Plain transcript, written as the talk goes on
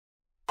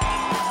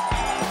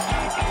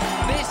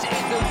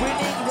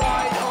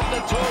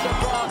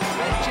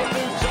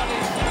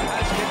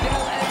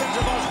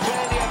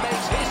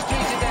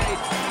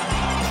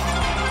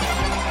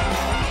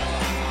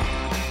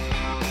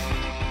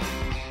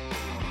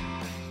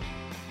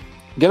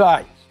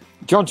G'day,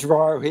 John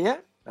Trevorrow here,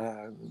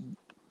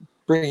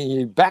 bringing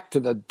you back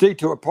to the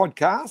Detour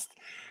Podcast.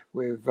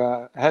 We've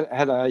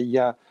had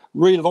a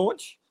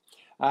relaunch.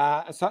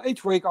 So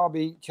each week I'll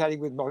be chatting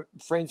with my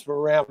friends from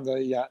around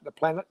the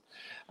planet,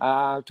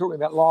 talking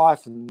about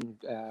life and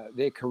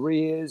their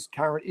careers,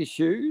 current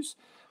issues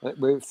that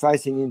we're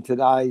facing in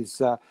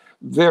today's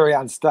very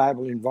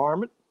unstable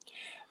environment.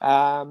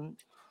 And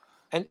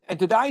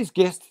today's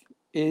guest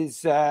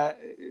is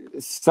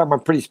someone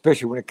pretty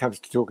special when it comes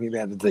to talking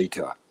about the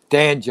Detour,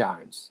 Dan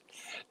Jones.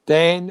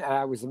 Dan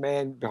was the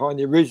man behind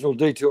the original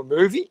Detour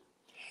movie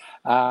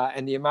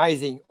and the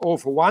amazing All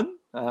for One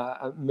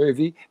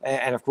movie,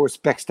 and of course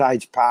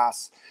Backstage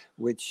Pass,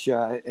 which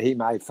he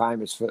made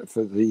famous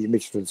for the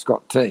Michelin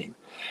Scott team.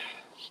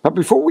 But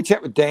before we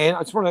chat with Dan, I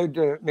just wanted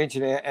to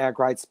mention our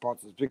great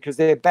sponsors, because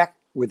they're back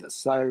with us.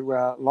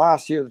 So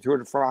last year, the Tour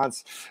de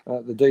France,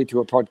 the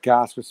Detour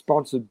Podcast was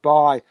sponsored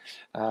by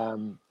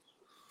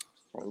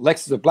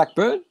Lexus of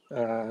Blackburn,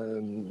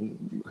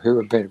 who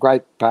have been a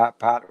great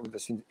partner with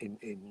us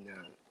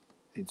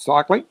in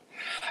cycling,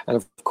 and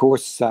of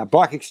course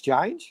Bike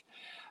Exchange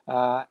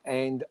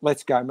and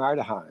Let's Go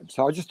Motorhome.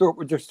 So I just thought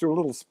we'd just do a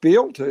little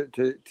spiel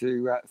to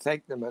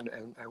thank them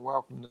and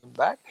welcome them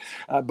back.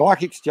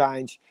 Bike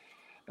Exchange,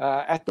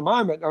 at the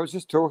moment, I was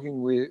just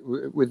talking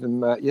with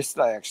them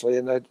yesterday actually,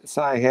 and they're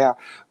saying how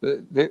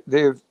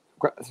they've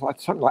got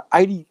something like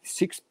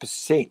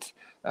 86%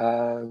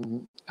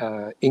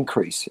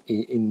 increase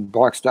in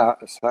bike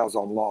sales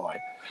online,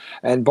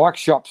 and bike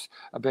shops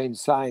have been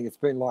saying it's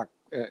been like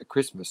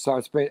Christmas. So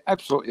it's been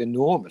absolutely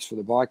enormous for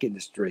the bike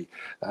industry.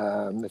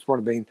 It's one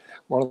of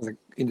the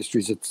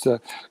industries that's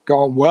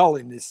gone well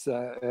in this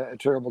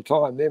terrible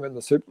time. Them and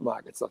the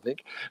supermarkets, I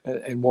think,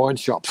 and wine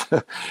shops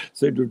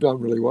seem to have done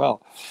really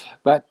well.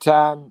 But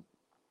so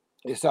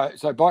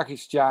Bike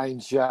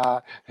Exchange,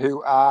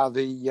 who are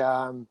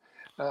the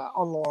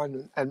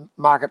online and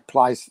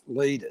marketplace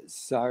leaders.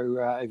 So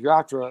if you're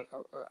after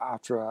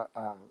a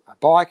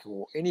bike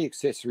or any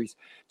accessories,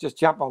 just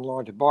jump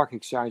online to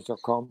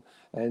bikeexchange.com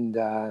and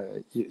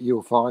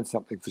you'll find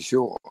something for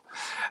sure.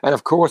 And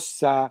of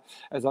course,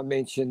 as I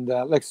mentioned,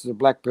 Lexus of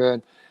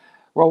Blackburn.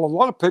 Well, a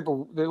lot of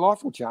people, their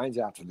life will change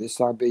after this.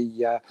 I'll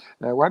be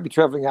won't be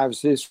travelling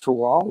overseas for a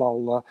while.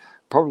 I'll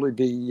probably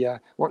be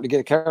wanting to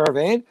get a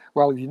caravan.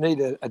 Well, if you need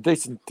a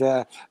decent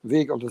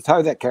vehicle to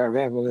tow that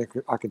caravan, well,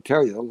 I can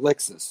tell you, the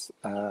Lexus,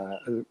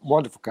 a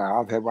wonderful car.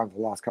 I've had one for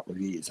the last couple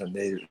of years, and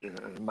they're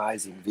an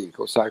amazing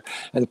vehicle. So,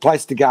 and the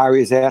place to go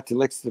is out to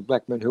Lexus of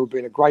Blackburn, who have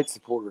been a great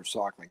supporter of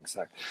cycling.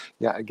 So,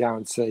 yeah, go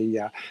and see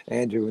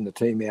Andrew and the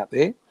team out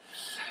there.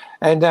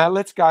 And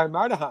Let's Go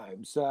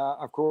Motorhomes.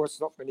 Of course,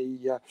 not many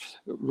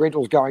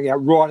rentals going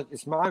out right at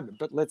this moment,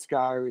 but Let's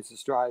Go is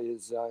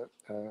Australia's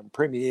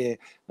premier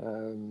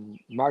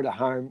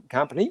motorhome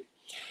company.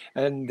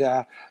 And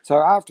so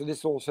after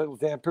this all settles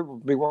down, people will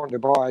be wanting to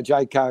buy a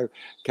Jayco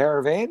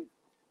caravan.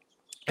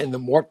 And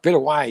then what better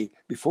way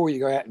before you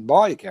go out and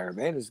buy a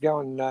caravan is go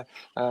and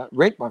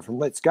rent one from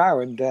Let's Go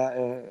and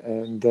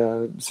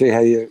see how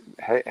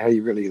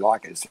you really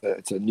like it.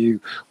 It's a new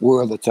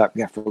world that's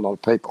opening up for a lot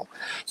of people.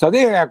 So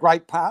they're our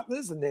great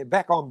partners, and they're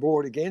back on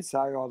board again. So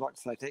I'd like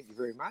to say thank you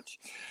very much.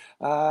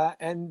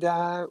 And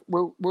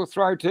we'll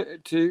throw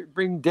to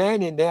bring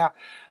Dan in now.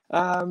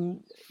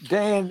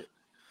 Dan,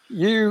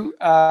 you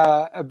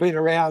have been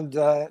around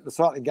the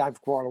cycling game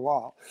for quite a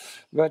while,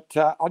 but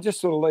I'll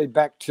just sort of lead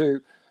back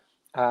to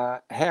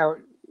how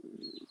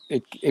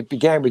it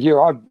began with you.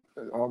 I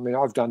mean,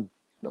 I've done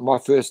my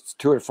first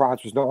Tour de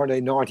France was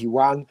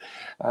 1991,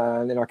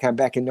 and then I came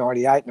back in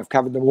 98, and I've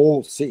covered them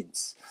all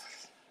since.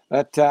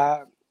 But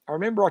I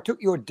remember I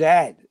took your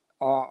dad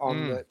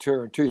on the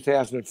tour in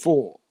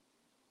 2004.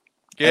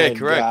 Yeah, and,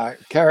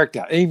 correct.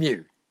 Character,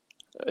 Emu.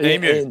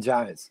 Ian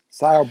Jones,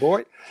 sail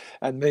boy,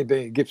 and me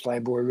being a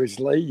Gippsland boy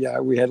originally,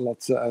 we had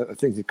lots of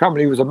things in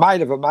common. He was a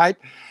mate of a mate,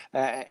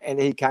 and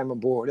he came on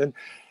board. And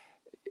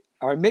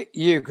I met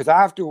you because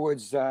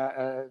afterwards,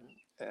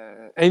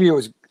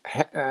 Emu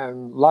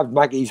loved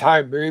making his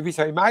home movie,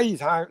 so he made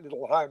his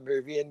little home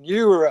movie, and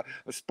you were an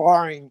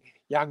aspiring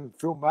young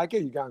filmmaker.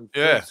 You're going to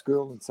film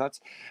school and such,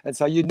 and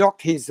so you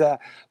knocked his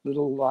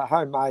little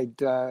homemade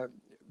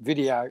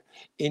video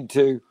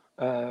into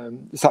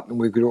something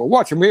we could all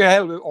watch, and we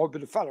had a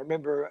bit of fun. I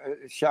remember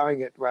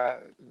showing it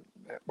at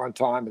one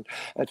time, and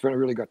that's when I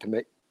really got to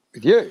meet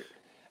with you.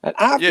 And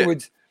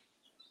afterwards,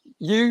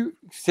 you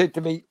said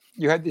to me,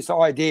 you had this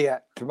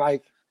idea to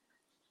make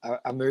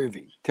a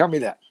movie. Tell me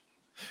that.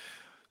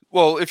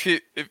 Well,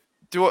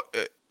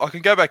 I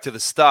can go back to the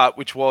start,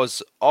 which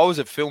was I was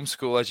at film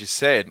school, as you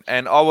said,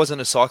 and I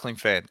wasn't a cycling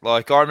fan.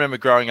 Like, I remember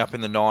growing up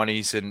in the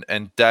 90s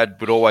and Dad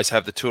would always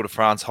have the Tour de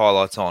France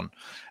highlights on.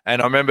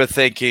 And I remember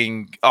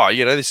thinking,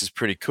 this is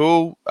pretty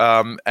cool.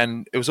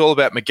 And it was all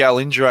about Miguel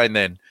Indurain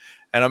then.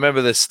 And I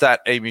remember the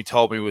stat Amy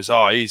told me was,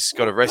 he's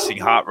got a resting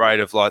heart rate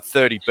of like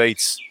 30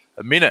 beats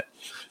a minute.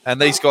 And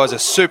these guys are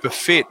super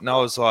fit. And I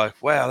was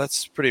like, wow,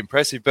 that's pretty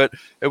impressive. But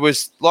it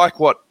was like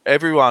what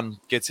everyone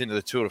gets into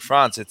the Tour de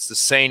France. It's the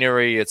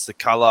scenery, it's the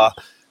colour,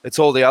 It's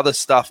all the other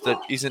stuff that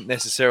isn't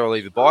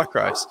necessarily the bike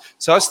race.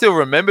 So I still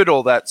remembered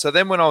all that. So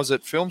then when I was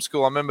at film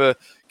school, I remember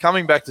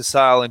coming back to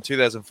Sale in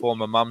 2004,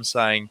 my mum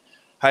saying,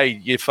 hey,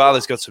 your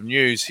father's got some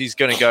news. He's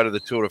going to go to the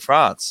Tour de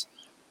France.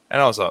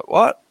 And I was like,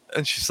 what?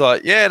 And she's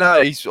like, yeah,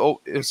 no,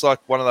 it was like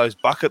one of those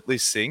bucket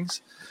list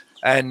things.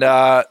 And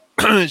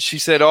she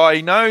said,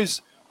 he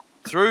knows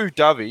through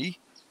Dovey,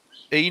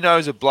 he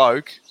knows a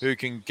bloke who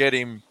can get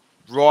him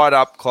right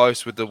up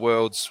close with the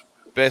world's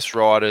best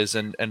riders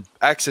and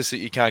access that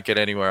you can't get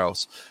anywhere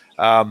else.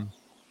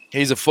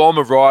 He's a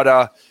former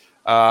rider,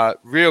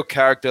 real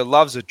character,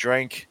 loves a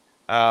drink.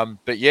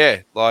 But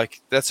yeah,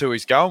 like that's who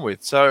he's going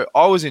with. So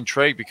I was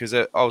intrigued because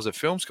I was at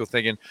film school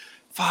thinking,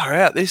 far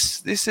out,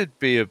 this would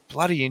be a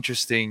bloody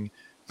interesting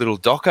little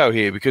doco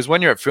here, because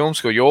when you're at film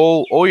school,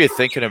 all you're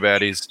thinking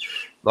about is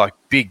like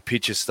big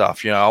picture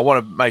stuff. I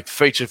want to make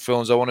feature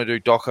films, I want to do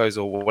docos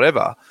or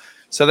whatever.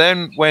 So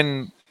then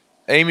when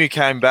Emu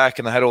came back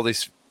and they had all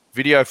this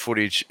video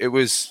footage,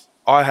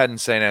 I hadn't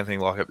seen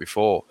anything like it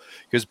before,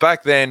 because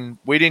back then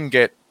we didn't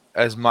get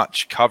as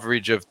much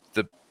coverage of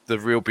the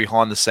real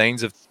behind the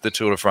scenes of the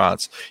Tour de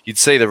France. You'd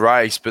see the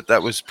race, but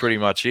that was pretty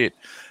much it.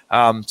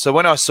 So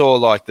when I saw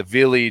like the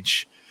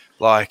village,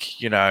 like,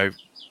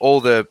 all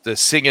the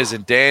singers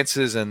and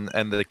dancers and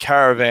the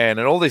caravan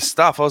and all this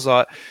stuff, I was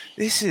like,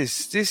 this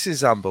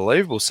is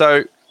unbelievable.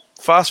 So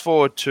fast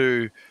forward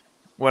to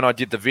when I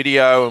did the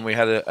video and we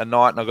had a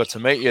night and I got to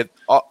meet you,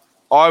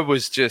 I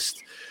was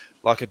just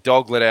like a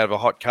dog let out of a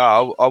hot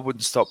car. I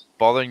wouldn't stop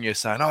bothering you,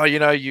 saying,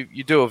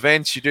 you do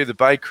events, you do the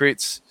Bay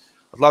Crits.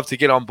 I'd love to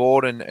get on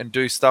board and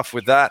do stuff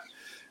with that.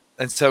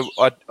 And so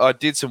I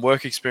did some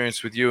work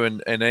experience with you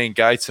and Ian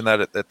Gates and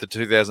that at the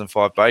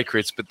 2005 Bay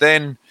Crits. But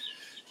then,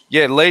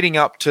 leading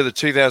up to the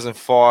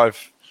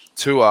 2005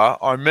 tour,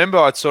 I remember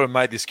I'd sort of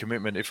made this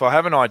commitment. If I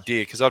have an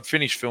idea, because I'd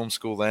finished film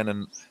school then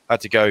and had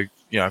to go,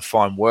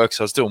 find work.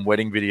 So I was doing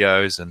wedding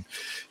videos and,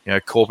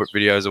 corporate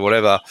videos or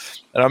whatever.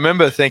 And I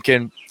remember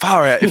thinking,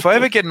 far out, if I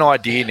ever get an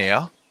idea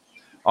now,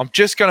 I'm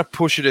just going to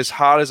push it as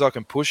hard as I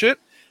can push it.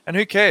 And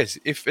who cares?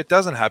 If it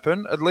doesn't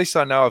happen, at least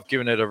I know I've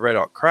given it a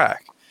red-hot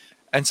crack.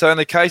 And so in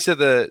the case of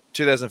the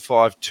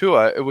 2005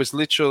 tour, it was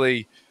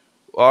literally,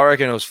 I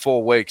reckon it was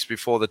 4 weeks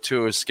before the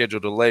tour was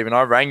scheduled to leave. And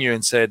I rang you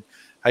and said,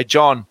 hey,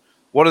 John,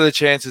 what are the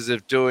chances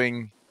of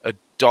doing a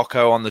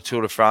doco on the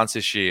Tour de France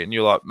this year? And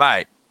you're like,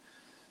 mate,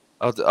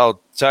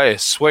 I'll tell you,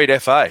 sweet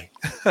FA.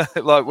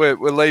 Like we're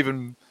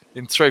leaving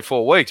in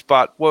 3-4 weeks,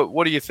 but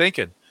what are you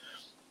thinking?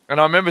 And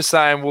I remember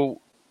saying,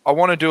 well, I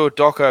want to do a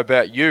doco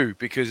about you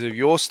because of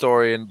your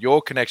story and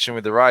your connection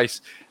with the race,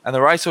 and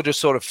the race will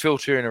just sort of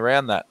filter in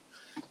around that.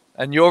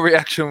 And your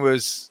reaction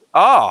was,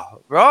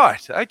 right,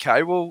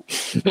 okay, well,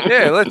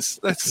 yeah, let's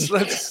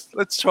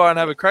try and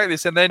have a crack at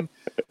this. And then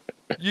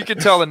you can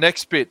tell the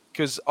next bit,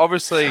 because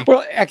obviously,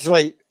 well,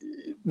 actually,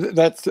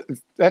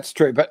 that's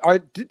true, but I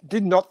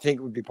did not think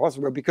it would be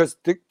possible, because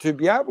to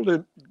be able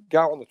to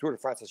go on the Tour de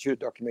France and shoot a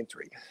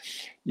documentary,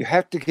 you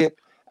have to get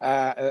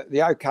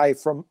the okay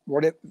from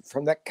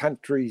that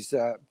country's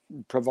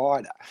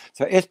provider.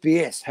 So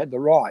SBS had the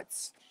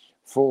rights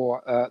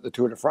for the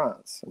Tour de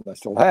France, and they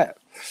still have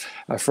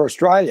for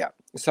Australia.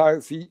 So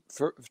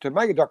to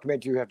make a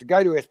documentary, you have to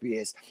go to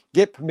SBS,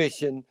 get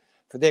permission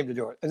for them to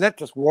do it, and that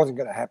just wasn't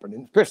going to happen,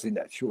 especially in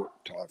that short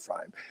time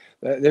frame.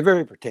 They're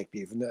very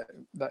protective, and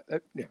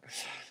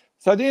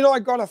So then I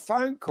got a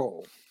phone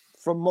call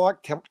from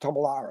Mike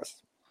Tomalaris.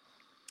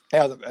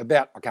 I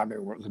can't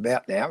remember what it was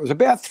about now. It was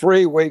about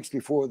 3 weeks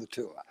before the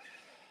tour.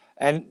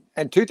 And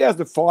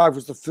 2005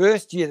 was the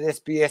first year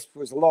that SBS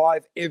was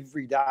live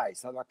every day.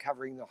 So they're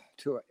covering the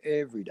tour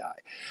every day.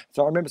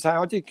 So I remember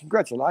saying, gee,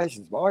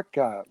 congratulations, Mike.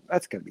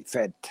 That's going to be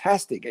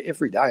fantastic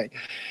every day.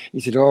 He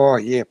said, oh,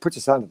 yeah, puts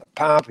us under the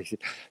pump. He said,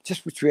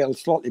 just wish we had a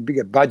slightly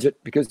bigger budget,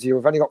 because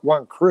you've only got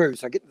one crew.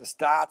 So getting the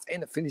starts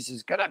and the finishes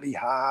is going to be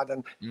hard.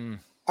 And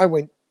I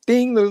went,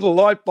 ding, the little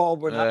light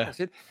bulb went up. I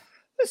said,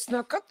 listen,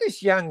 I've got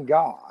this young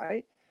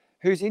guy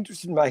who's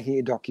interested in making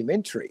a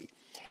documentary,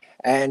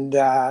 and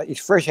he's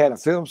fresh out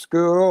of film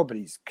school, but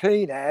he's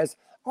keen as.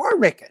 I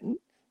reckon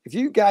if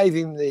you gave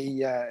him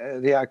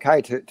the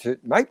okay to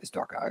make this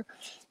doco,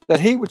 that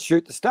he would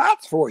shoot the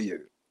starts for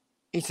you.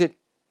 He said,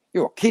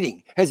 you're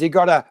kidding. Has he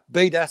got a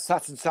beta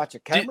such and such a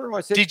camera?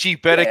 I said,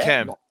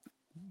 Digibetacam.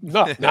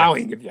 Not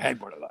knowing if you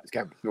had one of those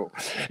cameras. No.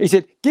 He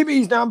said, give me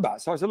his number.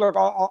 So I said, look,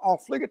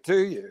 I'll flick it to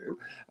you,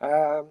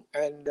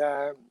 and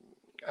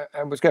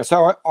was going.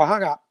 So I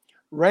hung up,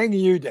 rang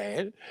you,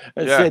 Dan,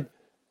 and said,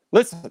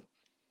 listen,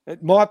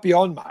 it might be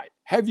on, mate.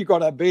 Have you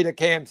got a beta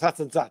cam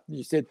such and such? And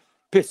you said,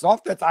 piss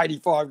off, that's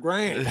 85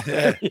 grand.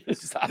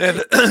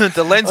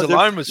 The lens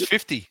alone was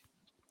 50.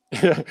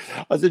 I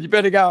said, you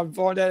better go and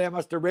find out how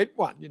much to rent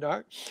one,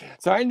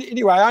 So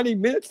anyway, only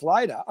minutes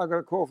later, I got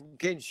a call from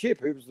Ken Shipp,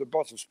 who was the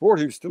boss of sport,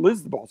 who still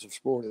is the boss of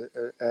sport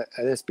at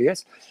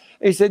SBS.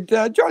 He said,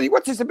 Johnny,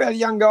 what's this about a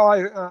young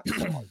guy?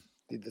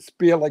 Did the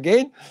spiel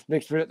again.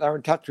 Next minute, they were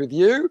in touch with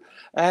you,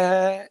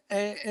 and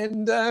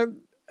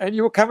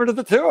you were coming to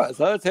the tour.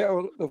 So that's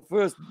how the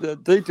first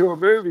Detour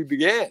movie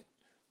began.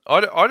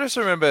 I just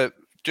remember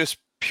just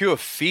pure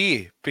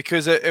fear,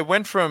 because it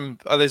went from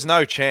there's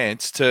no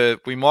chance to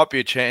we might be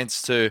a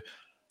chance to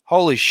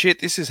holy shit,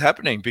 this is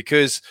happening.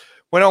 Because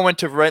when I went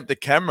to rent the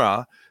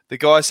camera, the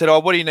guy said, "Oh,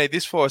 what do you need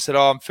this for?" I said,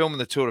 "Oh, I'm filming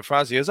the Tour de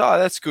France." He goes, "Oh,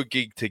 that's a good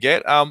gig to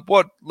get.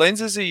 What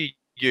lenses do you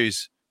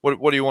use? What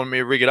do you want me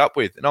to rig it up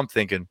with?" And I'm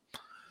thinking,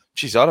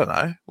 geez, I don't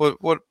know.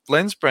 What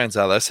lens brands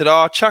are there? I said,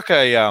 "Oh, chuck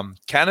a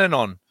Canon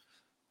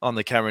on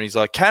the camera." And he's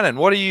like, "Canon?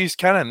 What do you use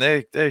Canon?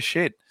 They're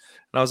shit."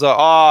 And I was like,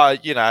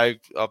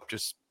 "Oh, I've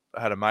just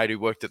had a mate who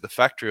worked at the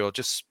factory or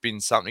just spin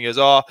something." He goes,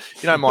 "Oh,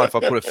 you don't mind if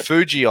I put a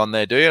Fuji on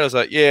there, do you?" And I was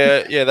like,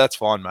 yeah, that's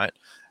fine, mate."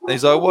 And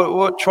he's like,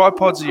 what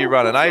tripods are you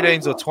running,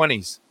 18s or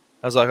 20s?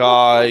 I was like,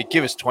 "Oh,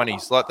 give us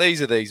 20s. Like,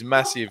 these are these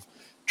massive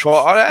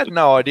I had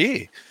no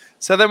idea."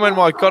 So then when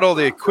I got all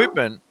the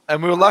equipment,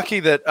 and we were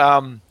lucky that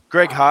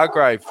Greg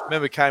Hargrave,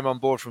 remember, came on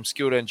board from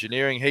Skilled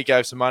Engineering. He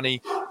gave some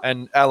money,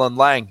 and Alan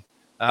Lang,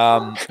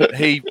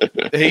 he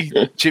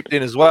chipped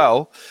in as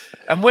well.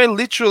 And we're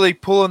literally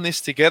pulling this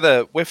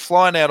together. We're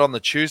flying out on the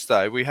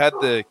Tuesday. We had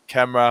the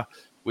camera.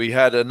 We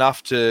had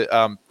enough to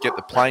get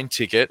the plane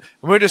ticket.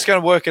 And we're just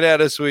going to work it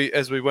out as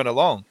we went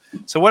along.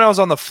 So when I was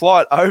on the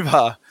flight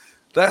over,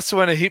 that's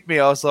when it hit me.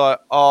 I was like,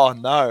 oh,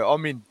 no,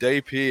 I'm in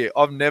deep here.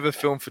 I've never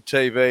filmed for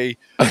TV.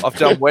 I've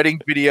done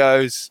wedding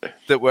videos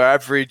that were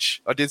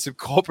average. I did some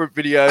corporate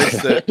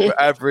videos that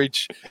were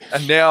average.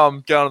 And now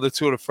I'm going to the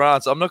Tour de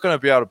France. I'm not going to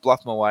be able to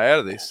bluff my way out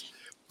of this.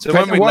 So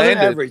when we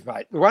landed, average,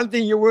 mate. The one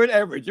thing you weren't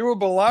average, you were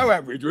below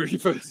average when you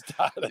first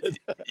started.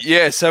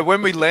 Yeah. So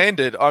when we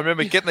landed, I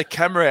remember getting the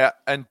camera out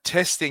and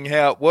testing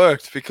how it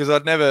worked, because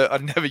I'd never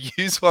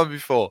used one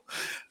before.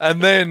 And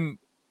then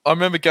I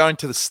remember going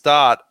to the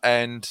start,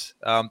 and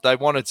they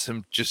wanted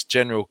some just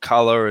general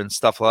color and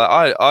stuff like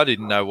that. I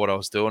didn't know what I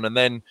was doing. And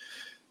then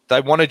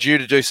they wanted you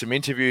to do some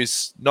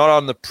interviews, not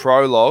on the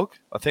prologue.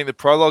 I think the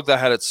prologue, they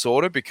had it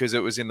sorted because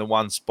it was in the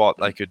one spot.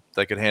 They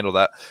could handle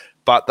that.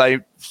 But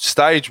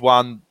stage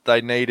one,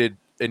 they needed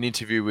an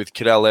interview with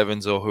Cadell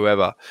Evans or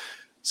whoever.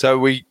 So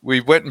we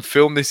went and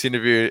filmed this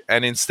interview,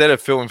 and instead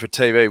of filming for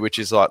TV, which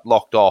is like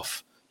locked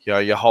off,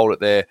 you hold it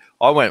there,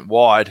 I went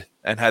wide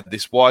and had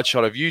this wide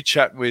shot of you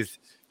chatting with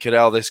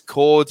Cadell. There's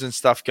cords and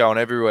stuff going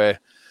everywhere.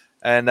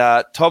 And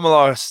Tom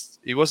Elias,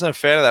 he wasn't a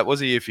fan of that, was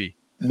he, Iffy?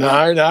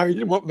 No, he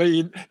didn't want me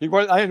in. He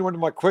only wanted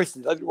my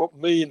questions. They didn't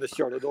want me in the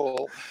shot at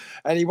all.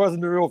 And he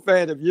wasn't a real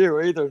fan of you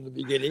either in the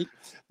beginning.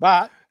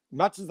 But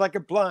much as they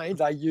complained,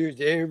 they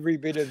used every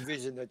bit of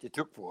vision that you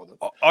took for them.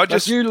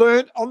 You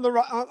learned on the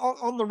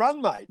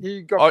run, mate.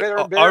 You got better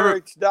and better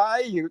each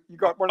day. You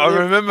got one of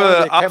them. I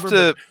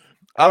remember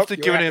after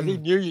giving him, he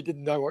knew you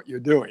didn't know what you're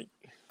doing.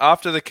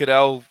 After the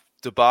Cadell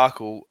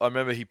debacle, I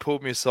remember he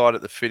pulled me aside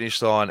at the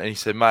finish line and he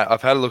said, "Mate,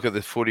 I've had a look at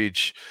the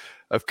footage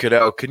of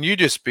Cadell. Can you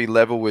just be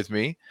level with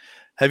me?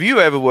 Have you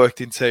ever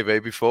worked in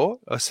TV before?"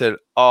 I said,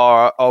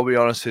 "Oh, I'll be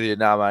honest with you,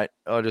 no, mate.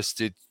 I just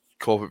did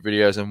corporate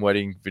videos and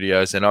wedding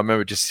videos." And I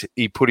remember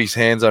he put his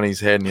hands on his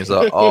head and he was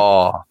like,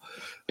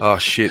 oh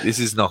shit, this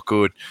is not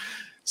good.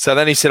 So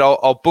then he said,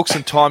 I'll book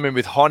some time in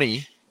with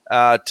Honey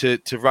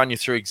to run you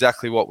through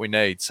exactly what we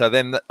need. So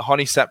then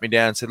Honey sat me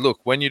down and said, "Look,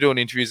 when you're doing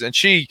interviews," and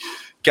she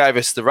gave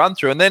us the run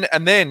through. And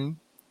then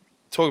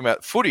talking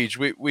about footage,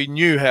 we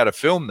knew how to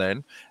film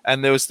then.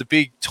 And there was the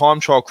big time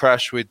trial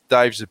crash with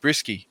Dave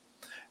Zabriskie.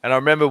 And I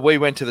remember we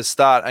went to the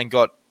start and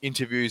got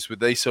interviews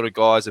with these sort of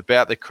guys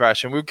about the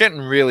crash, and we were getting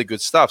really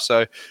good stuff.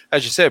 So,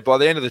 as you said, by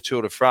the end of the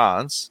Tour de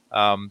France,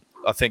 I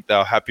think they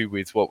were happy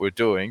with what we're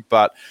doing.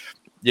 But,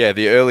 yeah,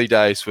 the early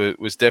days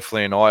was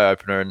definitely an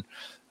eye-opener.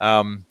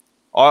 And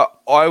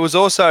I was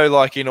also,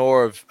 like, in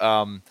awe of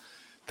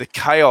the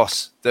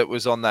chaos that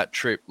was on that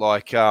trip.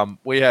 Like,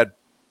 we had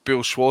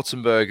Bill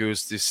Schwarzenberg, who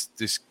was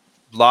this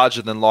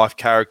larger-than-life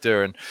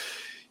character, and,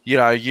 you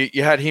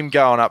had him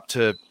going up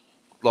to,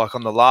 like,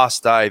 on the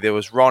last day, there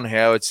was Ron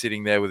Howard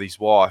sitting there with his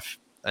wife.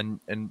 And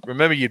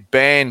remember, you'd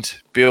banned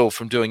Bill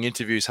from doing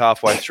interviews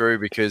halfway through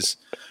because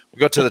we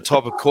got to the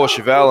top of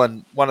Courchevel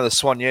and one of the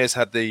soigneurs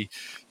had the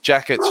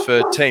jackets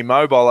for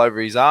T-Mobile over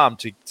his arm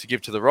to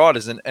give to the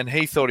riders. And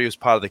he thought he was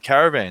part of the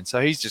caravan.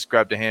 So he's just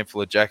grabbed a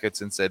handful of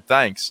jackets and said,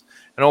 thanks,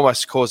 and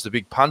almost caused a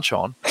big punch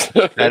on.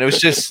 And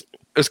it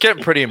was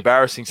getting pretty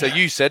embarrassing. So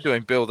you said to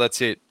him, "Bill,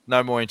 that's it.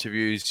 No more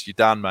interviews. You're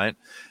done, mate."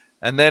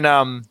 And then,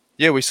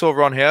 we saw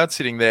Ron Howard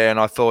sitting there, and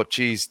I thought,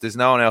 geez, there's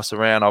no one else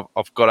around.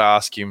 I've got to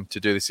ask him to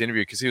do this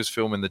interview because he was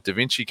filming the Da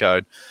Vinci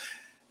Code.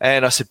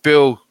 And I said,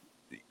 "Bill,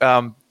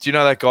 do you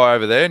know that guy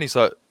over there?" And he's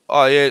like,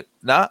 "Oh, yeah,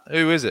 nah,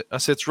 who is it?" I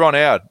said, "It's Ron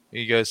Howard."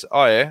 He goes,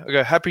 "Oh, yeah." I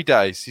go, "Happy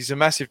Days. He's a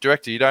massive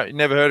director. You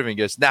never heard of him?" He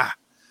goes, nah,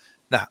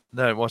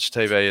 don't watch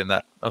TV and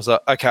that. I was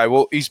like, okay,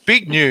 well, he's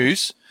big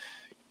news.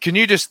 Can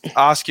you just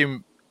ask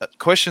him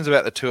questions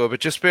about the tour, but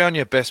just be on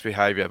your best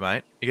behaviour,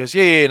 mate? He goes,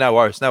 yeah, no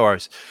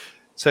worries.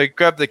 So he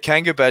grabbed the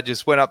Kanga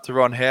badges, went up to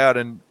Ron Howard,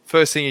 and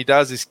first thing he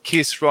does is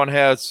kiss Ron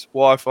Howard's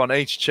wife on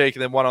each cheek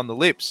and then one on the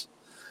lips.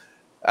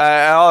 And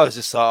I was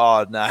just like,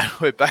 oh, no,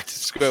 we're back to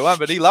square one.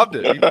 But he loved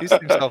it. He pissed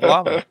himself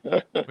laughing.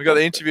 We got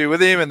the interview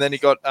with him, and then he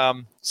got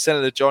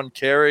Senator John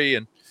Kerry.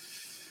 And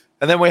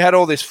then we had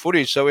all this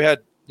footage. So we had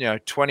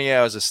 20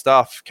 hours of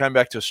stuff, came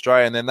back to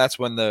Australia, and then that's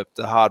when the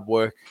hard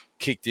work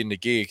kicked into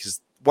gear.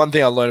 Because one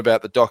thing I learned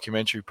about the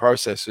documentary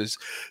process is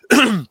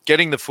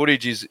getting the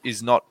footage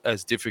is not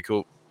as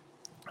difficult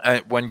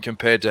when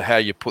compared to how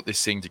you put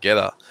this thing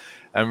together.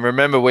 And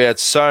remember, we had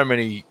so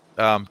many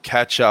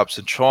catch-ups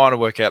and trying to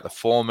work out the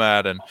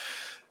format and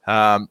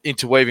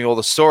interweaving all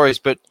the stories.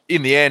 But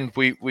in the end,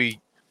 we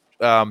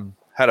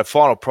had a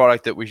final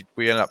product that we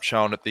ended up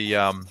showing at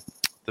the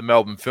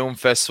Melbourne Film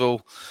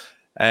Festival.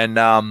 And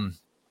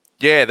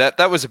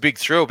that was a big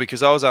thrill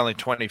because I was only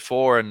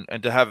 24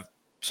 and to have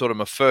sort of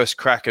my first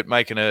crack at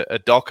making a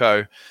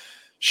doco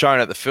shown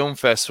at the film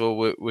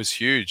festival was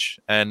huge.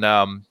 And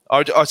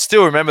I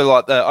still remember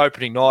like the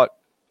opening night,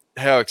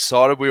 how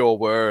excited we all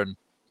were, and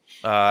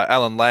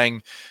Alan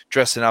Lang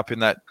dressing up in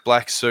that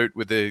black suit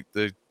with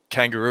the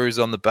kangaroos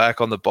on the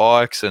back on the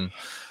bikes, and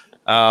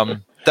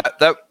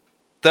that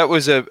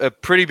was a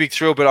pretty big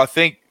thrill. But I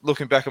think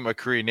looking back at my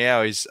career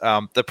now is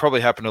that probably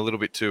happened a little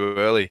bit too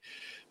early,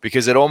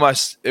 because it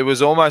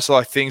was almost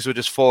like things were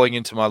just falling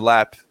into my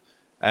lap.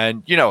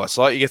 And it's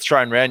like you get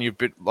thrown around, you're a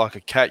bit like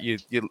a cat, you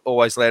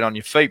always land on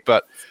your feet.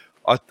 But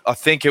I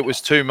think it was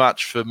too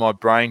much for my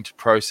brain to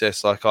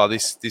process, like,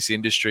 this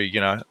industry,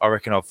 I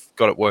reckon I've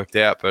got it worked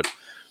out. But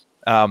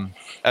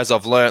as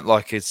I've learnt,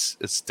 like, it's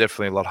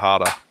definitely a lot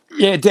harder.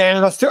 Yeah, Dan,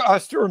 and I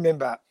still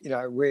remember,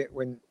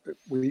 when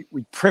we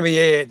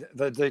premiered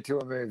the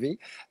Detour movie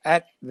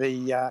at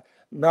the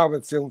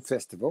Melbourne Film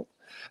Festival,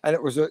 and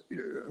it was an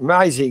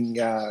amazing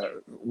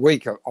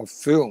week of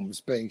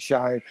films being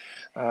shown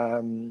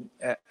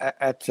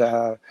at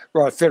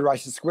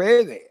Federation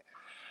Square there,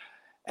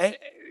 and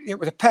it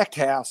was a packed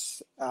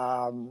house,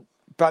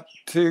 but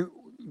to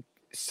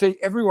see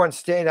everyone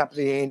stand up at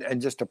the end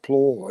and just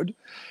applaud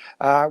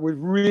was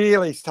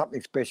really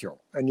something special.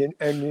 And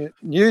you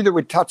knew that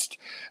we touched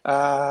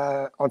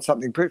on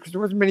something, because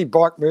there wasn't many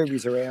bike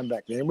movies around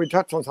back then. We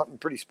touched on something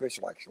pretty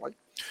special, actually.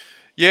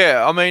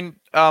 Yeah, I mean,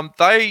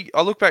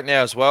 I look back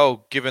now as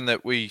well, given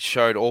that we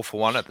showed All for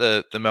One at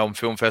the Melbourne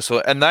Film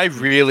Festival, and they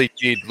really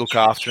did look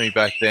after me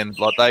back then.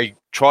 Like, they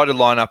tried to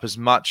line up as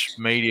much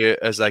media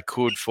as they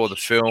could for the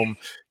film,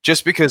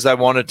 just because they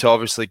wanted to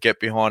obviously get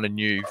behind a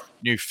new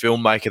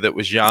filmmaker that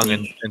was young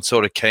and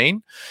sort of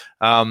keen.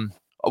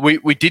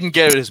 We didn't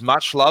get it as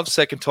much love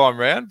second time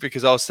round,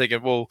 because I was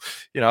thinking, well,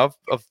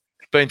 I've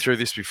been through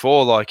this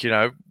before, like,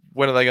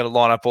 when are they going to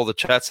line up all the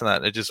chats and that?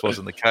 And it just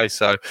wasn't the case.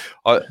 So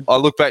I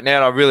look back now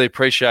and I really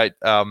appreciate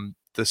the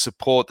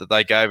support that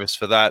they gave us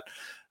for that.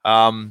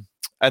 And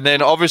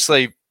then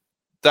obviously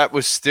that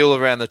was still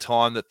around the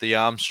time that the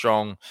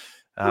Armstrong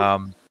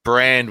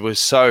brand was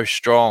so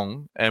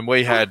strong. And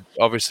we had,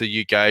 obviously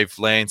you gave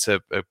Lance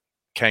a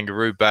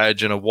kangaroo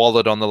badge and a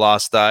wallet on the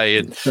last day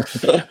and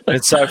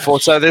so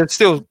forth. So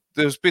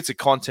there was bits of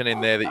content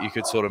in there that you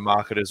could sort of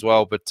market as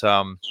well. But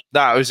no,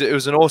 it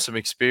was an awesome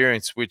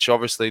experience, which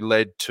obviously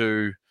led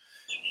to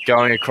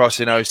going across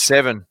in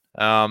 2007.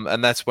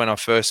 And that's when I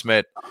first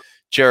met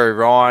Jerry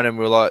Ryan, and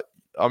we're like,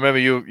 I remember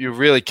you're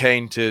really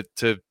keen to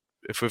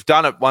if we've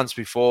done it once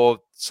before,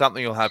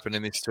 something will happen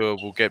in this tour.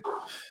 We'll get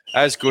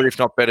as good, if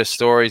not better,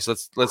 stories.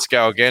 Let's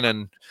go again.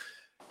 And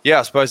yeah,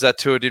 I suppose that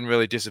tour didn't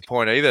really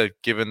disappoint either,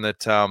 given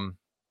that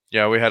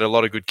we had a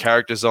lot of good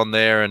characters on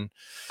there. And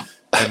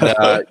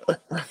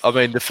I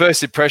mean, the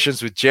first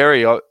impressions with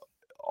Jerry,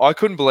 I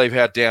couldn't believe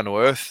how down to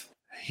earth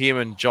him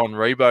and John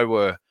Rebo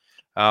were.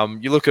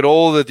 You look at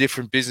all the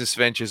different business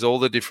ventures, all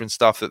the different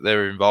stuff that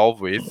they're involved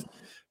with,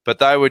 but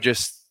they were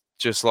just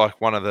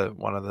like one of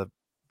the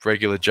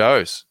regular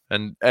Joes.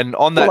 And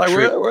on that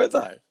trip, weren't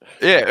they?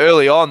 Yeah,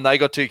 early on they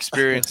got to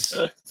experience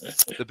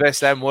the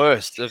best and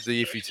worst of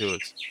the Iffy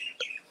tours.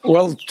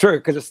 Well, true,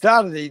 because it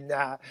started in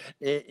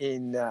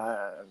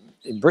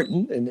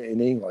Britain,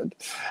 in England,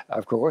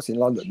 of course, in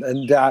London,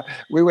 and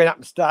we went up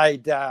and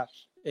stayed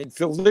in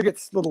Phil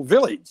Liggett's little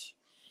village,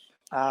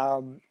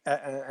 and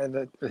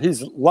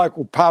his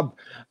local pub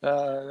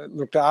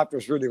looked after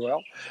us really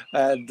well,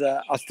 and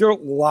I still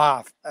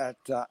laugh at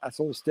us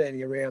all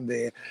standing around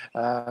there.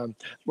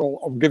 Well,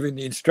 I'm giving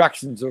the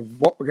instructions of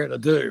what we're going to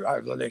do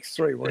over the next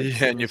 3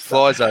 weeks. Yeah, and your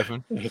fly's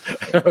open.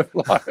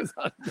 Flies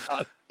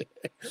undone.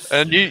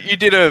 And you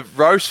did a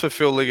roast for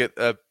Phil Liggett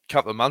a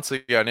couple of months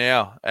ago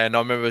now, and I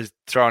remember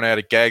throwing out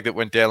a gag that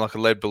went down like a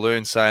lead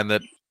balloon, saying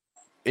that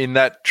in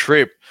that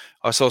trip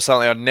I saw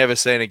something I'd never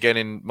seen again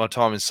in my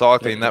time in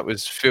cycling, and that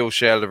was Phil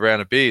shouted a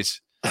round of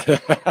beers. I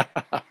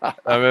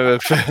remember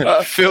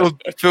Phil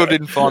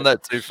didn't find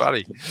that too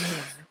funny.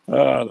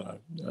 Oh,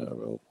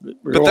 no. Well,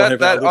 we all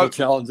have our little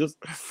challenges.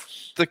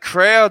 The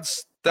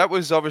crowds, that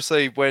was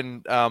obviously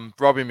when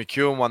Robbie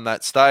McEwen won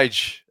that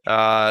stage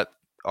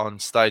on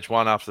stage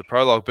 1 after the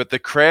prologue, but the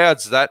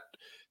crowds that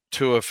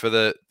tour for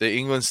the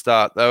England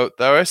start, they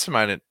were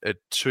estimated at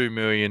 2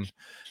 million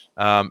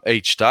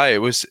each day.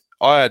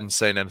 I hadn't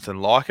seen anything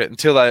like it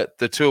until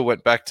the tour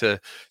went back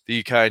to the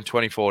UK in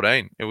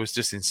 2014. It was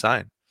just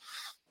insane.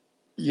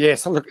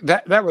 Yes, look,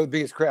 that were the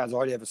biggest crowds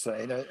I'd ever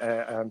seen.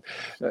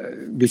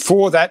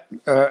 Before that,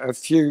 a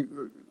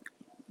few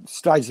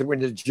stages that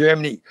went to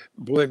Germany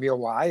blew me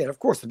away. And of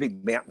course, the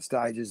big mountain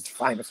stages,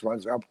 famous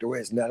ones, Alpe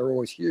d'Huez, and that are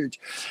always huge.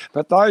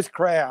 But those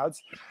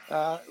crowds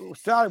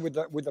started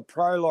with the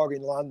prologue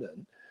in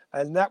London.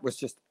 And that was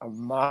just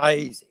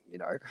amazing, you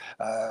know.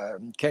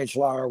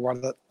 Cancellara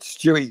won it.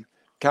 Stewie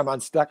come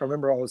unstuck. I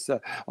remember I was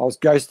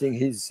ghosting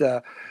his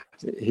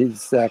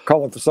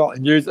column for Salt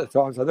News at the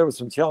time, so there was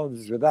some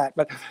challenges with that.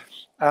 But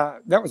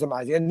that was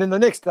amazing. And then the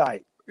next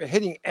day,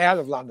 heading out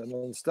of London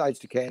on the stage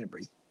to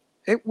Canterbury,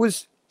 it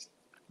was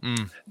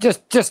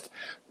just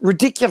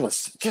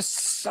ridiculous. Just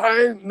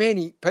so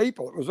many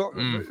people.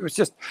 It was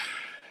just.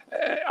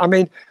 I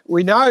mean,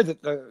 we know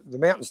that the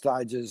mountain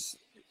stages,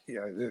 you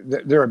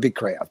know, they're a big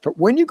crowd. But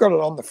when you've got it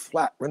on the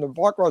flat, when the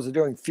bike riders are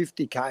doing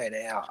 50k an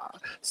hour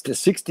to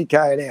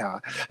 60k an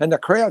hour, and the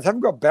crowds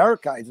haven't got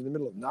barricades in the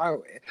middle of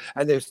nowhere,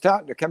 and they're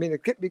starting to come in,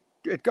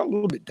 it got a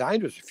little bit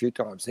dangerous a few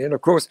times there. And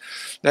of course,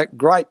 that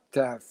great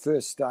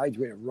first stage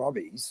win of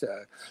Robbie's,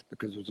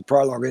 because it was a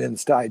prologue in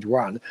stage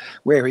one,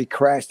 where he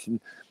crashed, and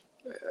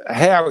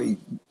how he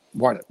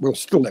won it, we'll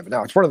still never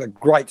know. It's one of the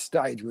great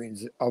stage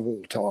wins of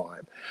all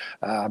time.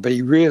 But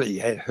he really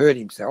had hurt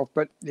himself.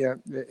 But yeah,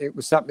 it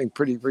was something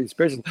pretty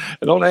special.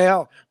 And on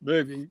our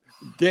movie,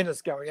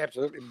 Dennis going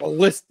absolutely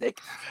ballistic,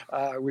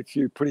 which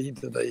you put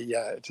into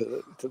the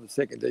to the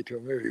second Detour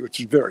movie, which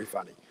is very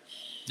funny.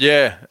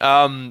 Yeah,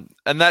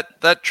 and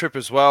that trip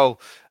as well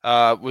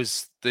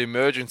was the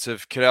emergence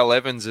of Cadel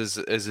Evans as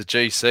a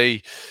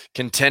GC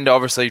contender.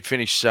 Obviously,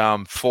 finished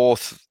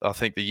fourth, I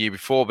think, the year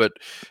before, but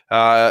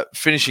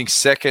finishing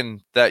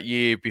second that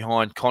year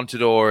behind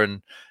Contador.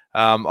 And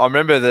I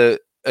remember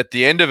at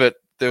the end of it,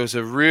 there was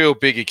a real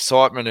big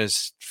excitement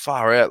as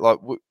far out. Like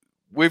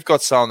we've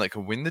got someone that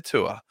can win the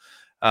tour,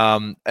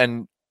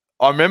 and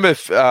I remember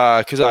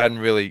because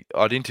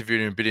I'd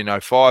interviewed him a bit in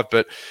 05,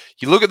 but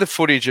you look at the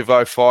footage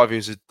of 05,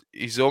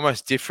 he's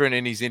almost different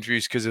in his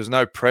interviews because there was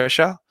no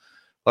pressure.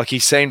 Like he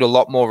seemed a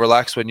lot more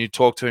relaxed when you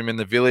talk to him in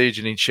the village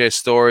and he'd share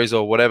stories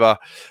or whatever.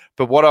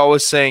 But what I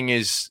was seeing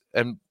is,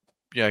 and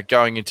you know,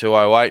 going into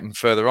 08 and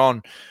further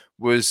on,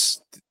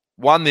 was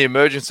one, the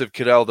emergence of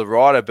Cadel the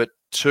rider, but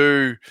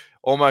two,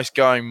 almost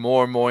going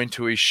more and more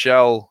into his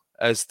shell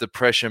as the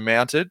pressure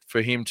mounted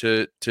for him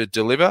to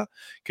deliver.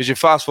 Because you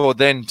fast forward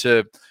then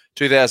to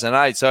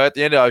 2008. So at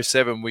the end of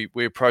 07,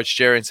 we approached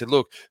Jerry and said,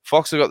 look,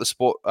 Fox have got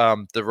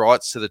the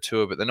rights to the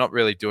tour, but they're not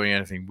really doing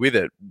anything with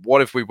it.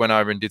 What if we went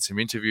over and did some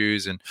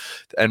interviews?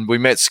 And we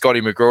met Scotty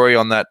McGrory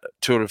on that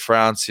Tour de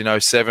France in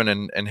 07,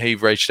 and he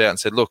reached out and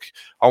said, look,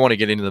 I want to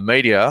get into the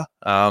media.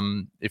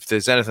 If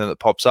there's anything that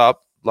pops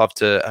up, love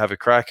to have a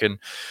crack. And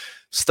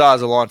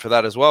stars aligned for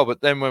that as well.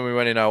 But then when we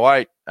went in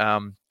 08,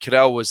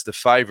 Cadel was the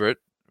favourite,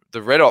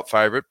 the red hot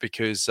favourite,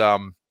 because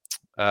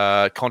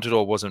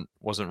Contador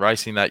wasn't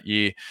racing that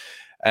year,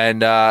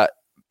 and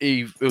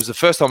it was the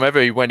first time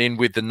ever he went in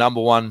with the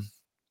number one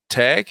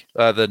tag,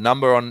 the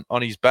number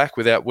on his back,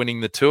 without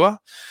winning the tour.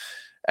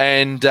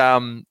 And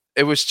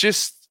it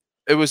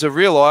was a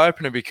real eye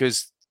opener,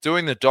 because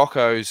doing the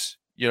docos,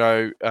 you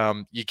know,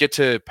 you get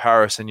to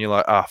Paris and you're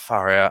like,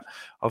 far out,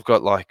 I've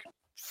got like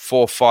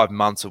 4 or 5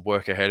 months of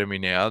work ahead of me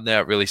now. Now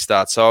it really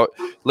starts. So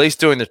at least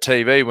doing the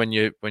TV, when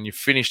you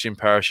finished in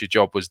Paris, your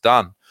job was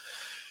done.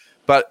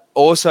 But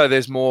also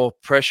there's more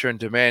pressure and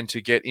demand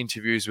to get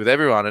interviews with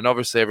everyone. And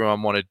obviously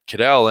everyone wanted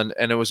Cadel.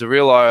 And it was a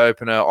real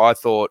eye-opener, I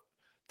thought,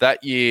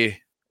 that year.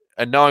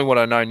 And knowing what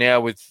I know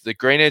now with the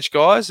Green Edge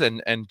guys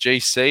and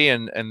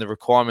GC and the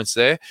requirements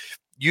there,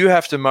 you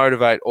have to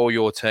motivate all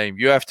your team.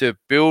 You have to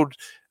build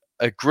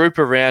a group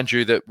around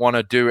you that want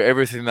to do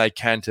everything they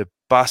can to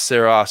bust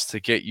their ass to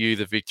get you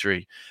the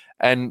victory.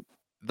 And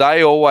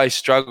they always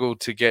struggled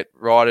to get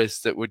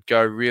riders that would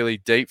go really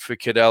deep for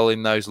Cadel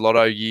in those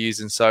Lotto years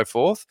and so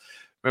forth.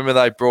 Remember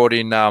they brought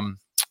in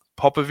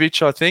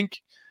Popovic, I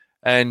think,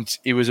 and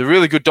he was a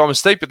really good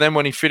domestique, but then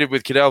when he fitted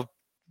with Cadel,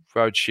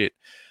 rode shit.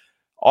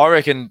 I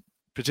reckon,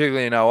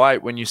 particularly in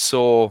 08, when you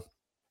saw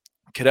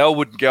Cadel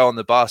wouldn't go on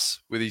the bus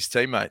with his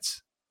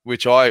teammates,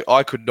 which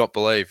I could not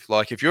believe.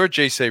 Like, if you're a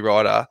GC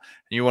rider and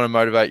you want to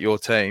motivate your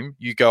team,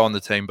 you go on the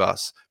team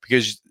bus,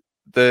 because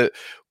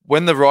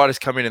when the riders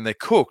come in and they're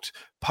cooked,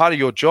 part of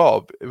your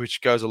job,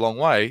 which goes a long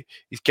way,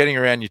 is getting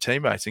around your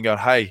teammates and going,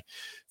 hey,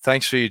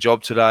 thanks for your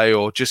job today,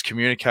 or just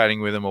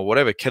communicating with them or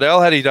whatever.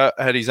 Cadel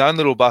had his own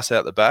little bus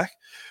out the back,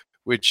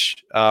 which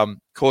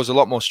caused a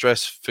lot more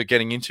stress for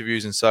getting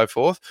interviews and so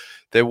forth.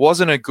 There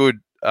wasn't a good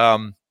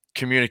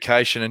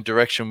communication and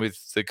direction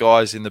with the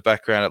guys in the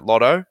background at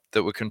Lotto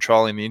that were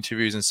controlling the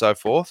interviews and so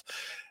forth.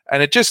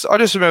 And I just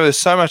remember there's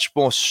so much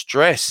more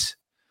stress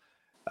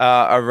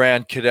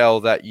around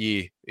Cadel that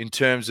year, in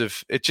terms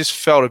of, it just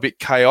felt a bit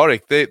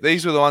chaotic.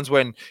 These were the ones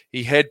when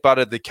he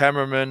headbutted the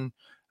cameraman.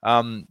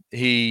 When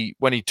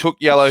he took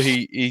yellow,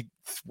 he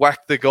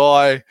whacked the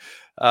guy.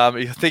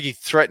 I think he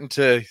threatened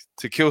to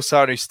kill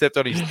someone who stepped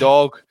on his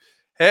dog.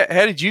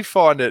 How did you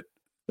find it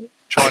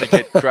trying to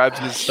get grabs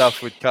and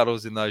stuff with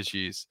Cuddles in those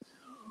years?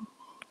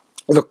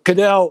 Look,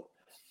 Cadel,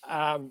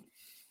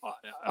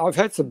 I've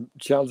had some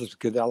challenges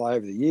with Cadel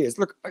over the years.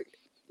 Look,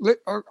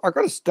 I've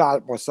got to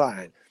start by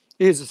saying,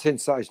 He's a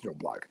sensational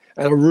bloke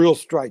and a real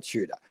straight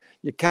shooter.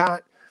 You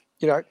can't,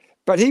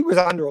 but he was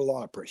under a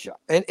lot of pressure,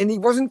 and he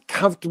wasn't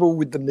comfortable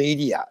with the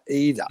media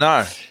either.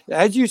 No.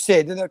 As you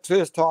said, in that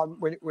first time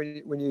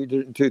when you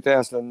did it in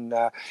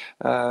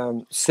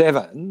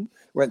 2007,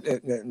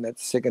 in that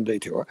second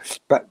detour,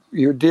 but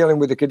you're dealing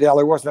with a Cadell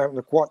who wasn't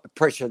under quite the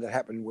pressure that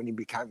happened when he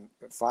became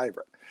a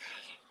favourite.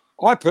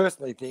 I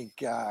personally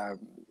think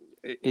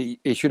he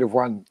should have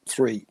won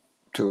 3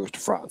 Tours de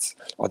France.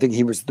 I think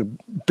he was the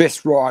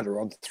best rider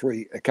on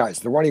 3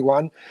 occasions. The one he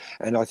won,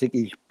 and I think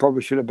he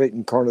probably should have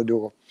beaten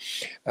Contador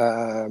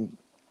and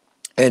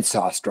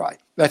Sastre.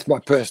 That's my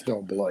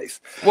personal belief.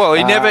 Well,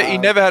 he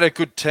never had a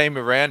good team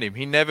around him.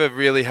 He never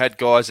really had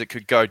guys that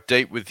could go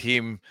deep with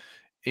him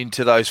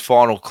into those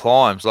final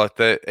climbs. Like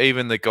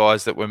even the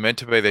guys that were meant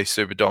to be these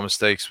super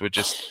domestiques were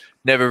just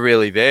never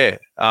really there.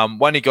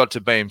 When he got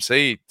to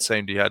BMC, it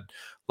seemed he had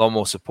a lot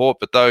more support.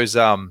 But those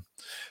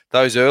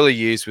early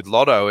years with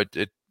Lotto,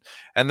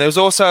 and there was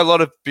also a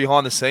lot of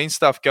behind the scenes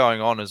stuff going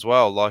on as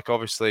well. Like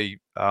obviously,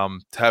 to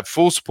have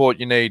full support,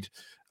 you need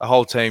a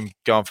whole team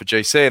going for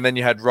GC, and then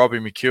you had Robbie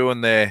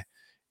McEwen there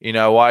in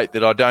 2008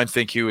 that I don't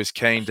think he was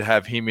keen to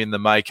have him in the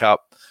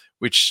makeup,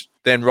 which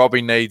then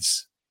Robbie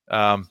needs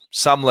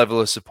some level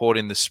of support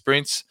in the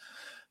sprints.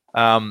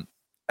 And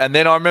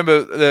then I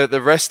remember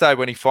the rest day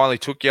when he finally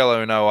took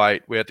yellow in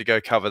 2008, we had to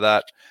go cover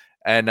that,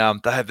 and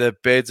they had the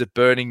beds of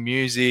burning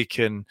music,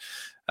 and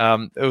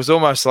it was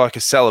almost like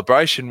a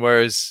celebration,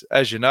 whereas,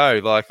 as you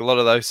know, like a lot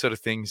of those sort of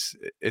things,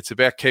 it's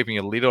about keeping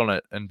a lid on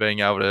it and being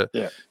able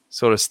to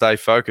sort of stay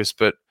focused.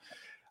 But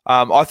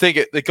I think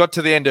it got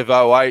to the end of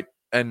 2008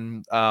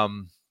 and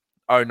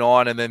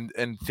 2009,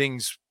 and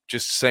things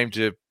just seemed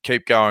to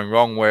keep going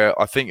wrong, where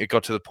I think it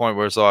got to the point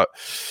where it's like,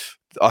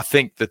 I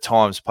think the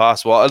time's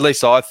passed. Well, at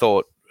least I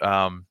thought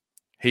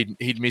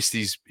he'd missed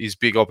his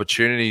big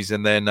opportunities.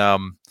 And then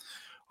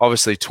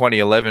obviously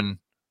 2011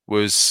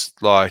 was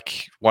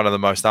like one of the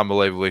most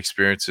unbelievable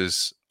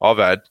experiences I've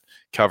had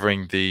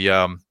covering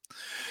the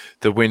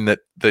win that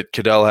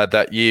Cadell had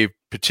that year,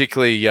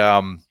 particularly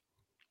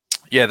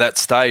that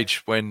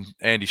stage when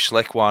Andy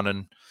Schleck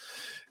won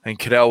and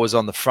Cadell was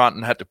on the front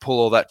and had to pull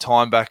all that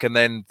time back, and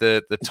then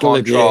the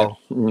time trial,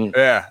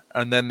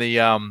 and then the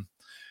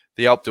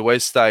Alpe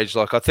d'Huez stage.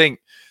 Like I think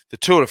the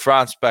Tour de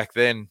France back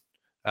then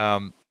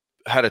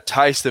had a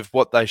taste of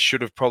what they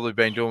should have probably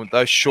been doing with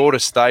those shorter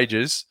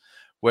stages,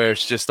 where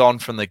it's just on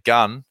from the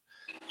gun.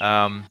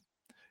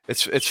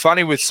 It's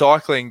funny with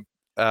cycling,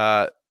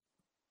 they're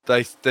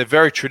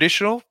very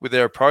traditional with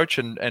their approach,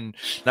 and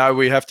no,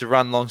 we have to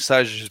run long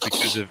stages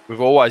because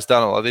we've always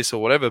done it like this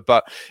or whatever.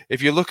 But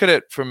if you look at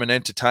it from an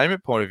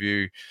entertainment point of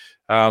view,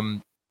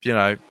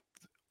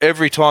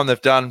 every time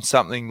they've done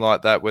something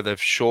like that where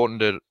they've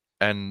shortened it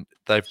and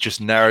they've just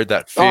narrowed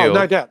that field. Oh,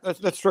 no doubt,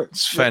 that's true.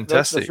 It's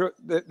fantastic.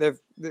 They've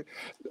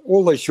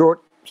all these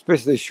short,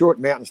 especially these short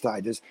mountain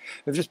stages,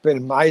 have just been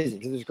amazing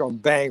because it's gone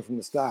bang from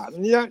the start.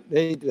 And you don't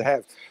need to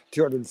have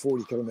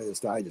 240-kilometre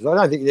stages. I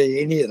don't think you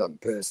need any of them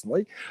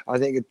personally. I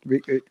think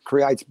it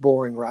creates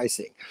boring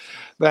racing.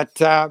 But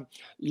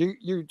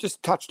you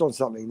just touched on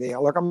something there.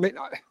 Like, I mean,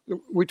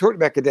 we talked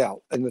about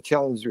Cadell and the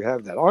challenges we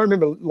have that. I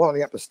remember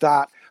lining up the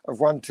start of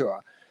one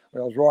tour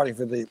when I was riding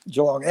for the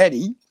Geelong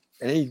Addy.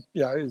 And he,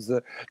 is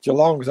the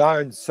Geelong's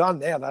own son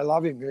now. They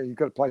love him. He's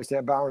got a place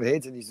down Barwon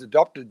Heads, and he's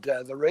adopted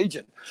the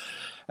region.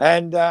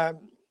 And I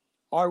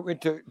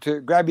went to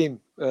grab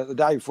him the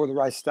day before the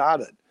race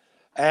started,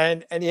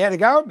 and he had a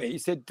go at me. He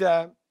said,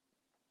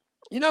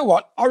 "You know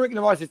what? I reckon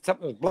if I said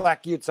something was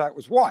black, you'd say it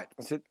was white."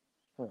 I said,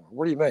 "Oh,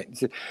 what do you mean?" He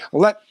said,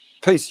 "Well, that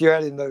piece you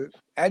had in the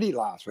Addy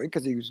last week,"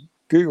 because he was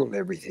Googled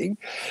everything.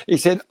 He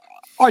said,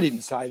 "I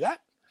didn't say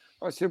that."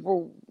 I said,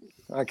 "Well,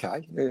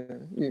 okay,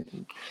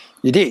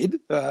 you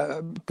did,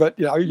 but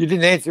you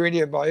didn't answer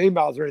any of my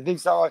emails or anything,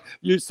 so I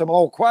used some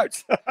old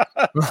quotes." He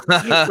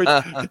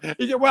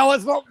said, "Well,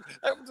 that was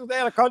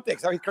out of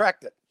context," so he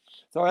cracked it.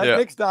 So the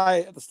next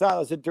day at the start,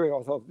 I said to him,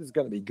 "I thought this is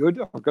going to be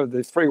good. I've got to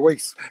do 3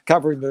 weeks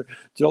covering the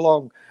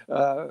Geelong's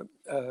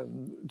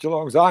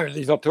own, and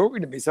he's not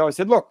talking to me." So I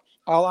said, "Look,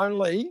 I'll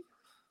only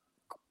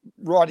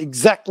write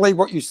exactly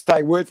what you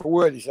say word for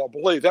word." He said, "I'll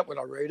believe that when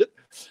I read it."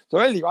 So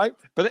anyway,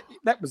 but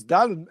that was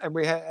done, and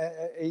we had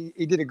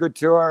he did a good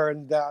tour,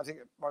 and I think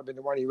it might have been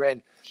the one he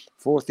ran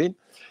 4th in,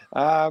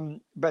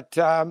 but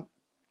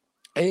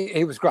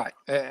he was great,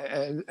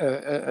 and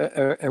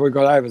we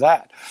got over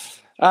that.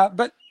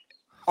 But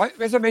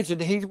as I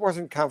mentioned, he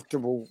wasn't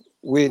comfortable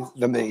with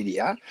the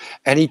media,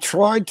 and he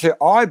tried to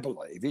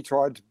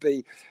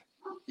be,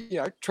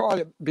 try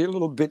to be a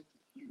little bit,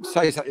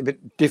 say something a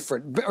bit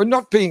different, but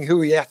not being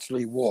who he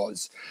actually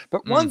was.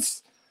 But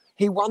once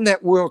he won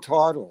that world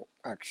title,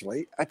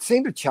 actually, it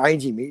seemed to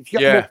change him. He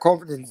got more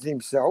confidence in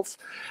himself,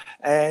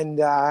 and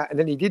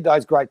then he did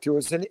those great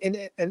tours. And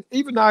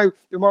even though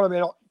there might have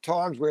been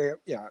times where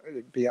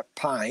it'd be a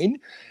pain,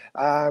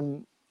 I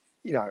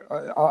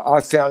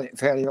found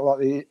him a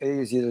lot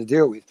easier to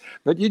deal with.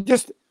 But you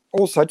just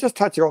also, just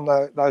touching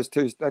on those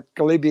two, that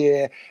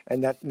Galibier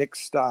and that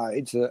next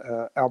stage,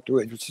 Alpe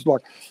d'Huez, which is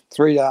like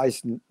 3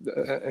 days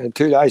and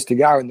 2 days to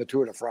go in the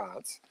Tour de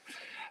France.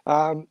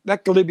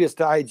 That Galibier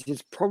stage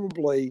is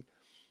probably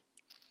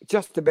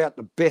just about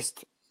the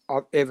best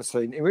I've ever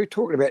seen. And we're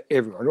talking about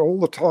everyone, all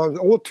the time,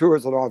 all the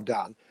tours that I've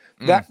done.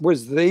 That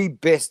was the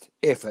best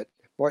effort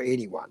by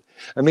anyone.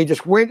 I mean,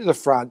 just went to the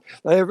front.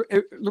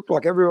 It looked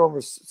like everyone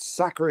was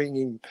suckering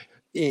him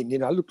in.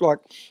 It looked like,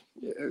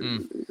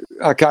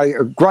 okay,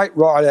 a great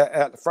rider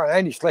out the front.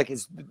 Andy Schleck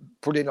has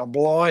put in a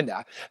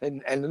blinder,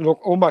 and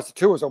look, almost the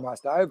tour was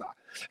almost over.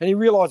 And he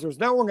realised there was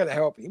no one going to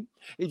help him.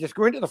 He just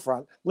went to the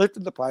front,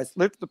 lifted the pace.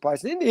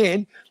 And in the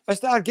end, they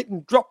started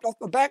getting dropped off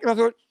the back, and I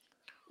thought,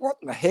 what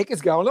the heck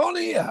is going on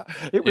here?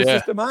 It was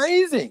just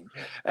amazing.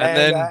 And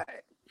then I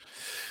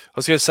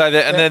was going to say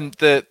that, and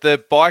then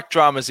the bike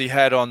dramas he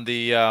had on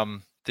the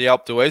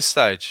Alpe d'Huez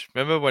stage.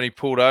 Remember when he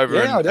pulled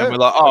over and we're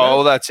like,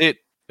 well, that's it.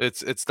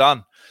 It's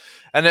done.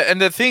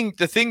 And the thing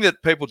that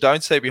people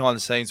don't see behind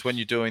the scenes when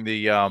you're doing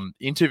the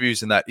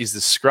interviews and that is the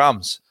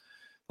scrums.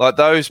 Like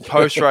those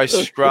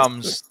post-race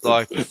scrums,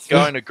 like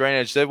going to Green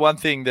Edge, they're one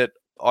thing that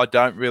I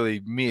don't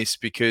really miss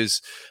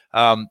because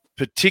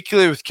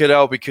particularly with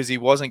Cadel, because he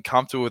wasn't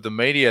comfortable with the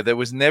media, there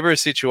was never a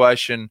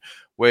situation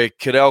where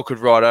Cadel could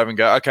ride over and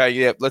go, okay,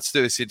 yeah, let's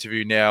do this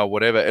interview now,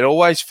 whatever. It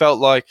always felt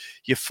like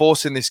you're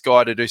forcing this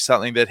guy to do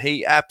something that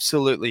he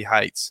absolutely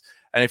hates.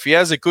 And if he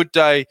has a good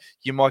day,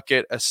 you might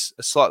get a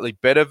slightly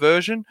better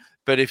version.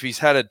 But if he's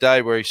had a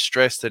day where he's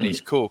stressed and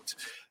he's cooked,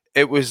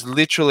 it was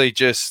literally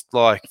just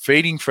like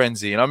feeding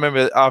frenzy. And I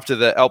remember after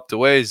the Alpe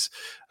d'Huez,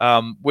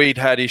 we'd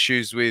had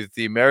issues with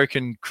the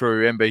American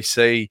crew,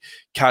 NBC,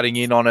 cutting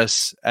in on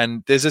us.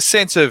 And there's a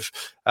sense of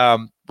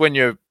when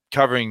you're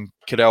covering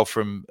Cadel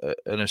from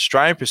an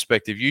Australian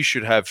perspective, you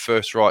should have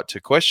first right to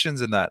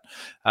questions in that.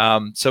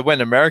 So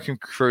when American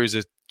crews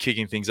are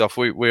kicking things off,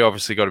 we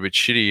obviously got a bit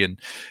shitty, and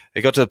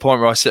it got to the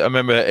point where I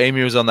remember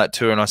Emu was on that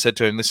tour, and I said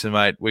to him, listen,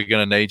 mate, we're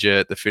going to need you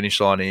at the finish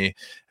line here.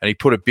 And he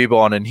put a bib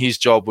on, and his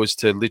job was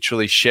to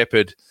literally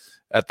shepherd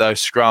at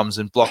those scrums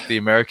and block the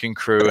American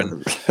crew.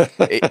 And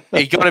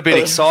he got a bit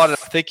excited.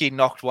 I think he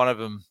knocked one of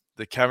them,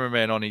 the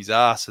cameraman, on his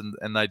ass,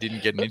 and they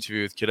didn't get an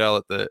interview with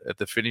Cadel at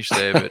the finish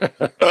there.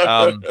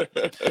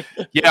 But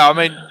yeah, I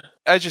mean,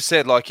 as you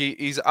said, like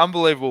he's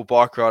unbelievable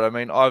bike rider. I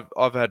mean,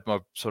 I've had my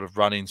sort of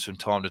run-ins from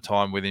time to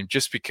time with him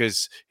just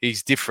because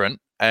he's different,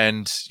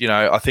 and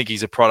I think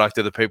he's a product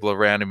of the people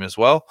around him as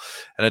well.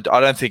 And I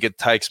don't think it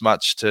takes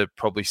much to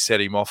probably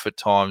set him off at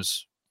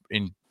times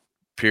in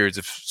periods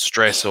of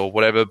stress or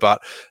whatever.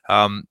 But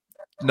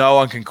no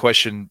one can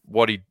question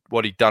what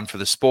he'd done for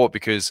the sport,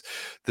 because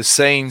the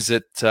scenes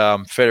at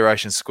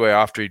Federation Square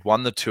after he'd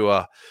won the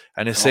tour,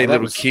 and to see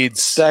little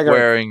kids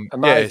wearing,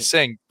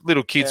 seeing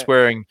little kids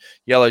wearing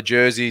yellow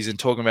jerseys and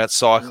talking about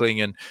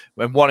cycling and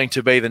wanting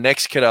to be the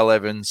next Cadel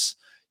Evans,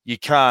 you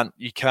can't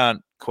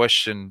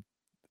question,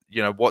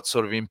 what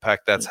sort of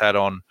impact that's had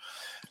on.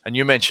 And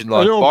you mentioned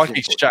like Bike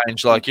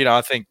Exchange, like,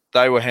 I think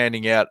they were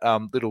handing out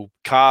little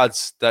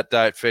cards that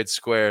day at Fed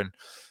Square,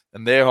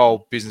 and their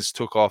whole business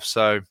took off.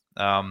 So,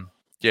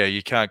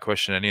 you can't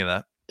question any of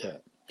that. Yeah,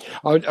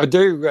 I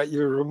do.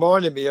 You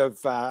reminded me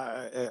of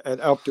at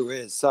Alpe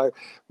d'Huez. So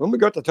when we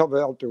got to the top of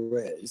Alpe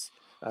d'Huez,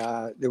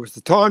 there was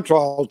the time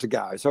trial to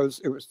go. So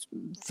it was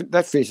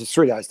that finishes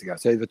 3 days to go.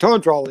 So the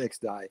time trial the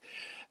next day,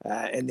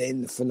 and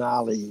then the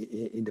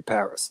finale into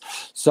Paris.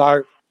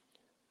 So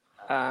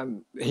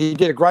he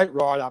did a great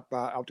ride up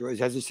d'Huez,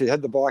 as you said,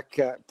 had the bike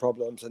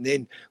problems, and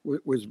then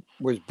was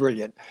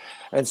brilliant.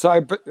 And so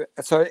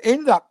it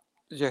ended up.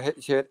 You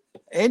had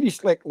Andy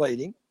Schleck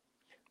leading,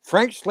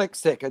 Frank Schleck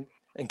second,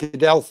 and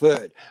Cadel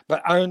third,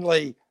 but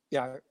only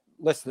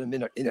less than a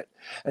minute in it.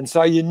 And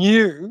so you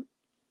knew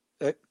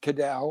that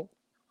Cadel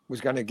was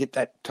going to get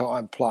that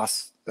time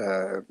plus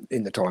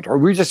in the time trial.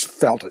 We just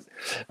felt it.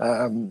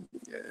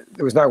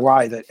 There was no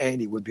way that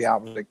Andy would be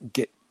able to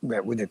get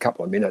within a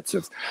couple of minutes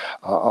of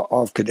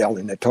Cadel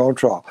in the time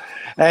trial.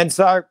 And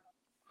so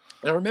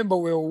I remember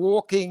we were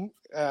walking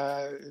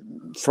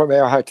from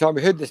our hotel.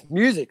 We heard this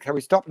music, so we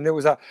stopped, and there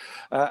was a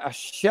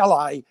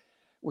chalet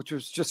which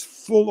was just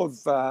full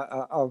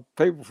of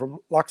people from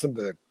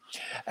Luxembourg,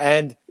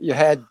 and you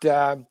had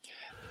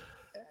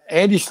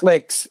Andy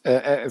Schleck's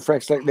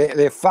Frank Schleck,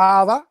 their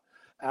father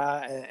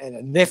and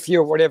a nephew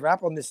or whatever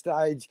up on the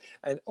stage,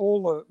 and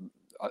I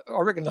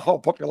reckon the whole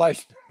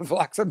population of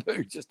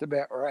Luxembourg just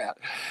about were out,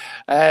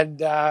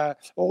 and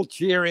all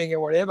cheering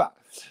and whatever.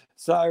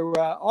 So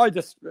I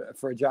just,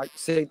 for a joke,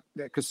 said,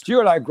 because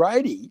Stuart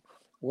O'Grady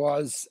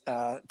was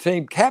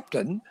team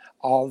captain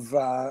of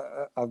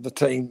the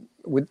team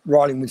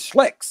riding with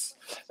Schlecks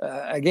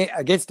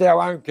against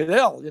our own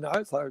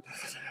Cadel, So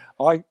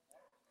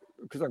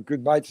because I'm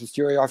good mates with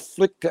Stewie, I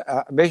flicked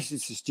a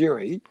message to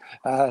Stewie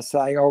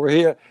saying, we're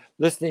here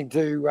listening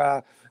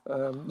to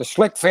the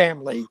Schleck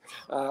family.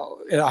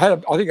 And I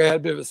think I had a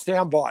bit of a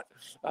soundbite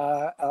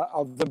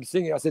of them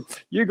singing. I said,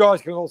 you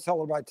guys can all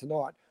celebrate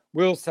tonight.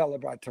 We'll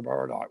celebrate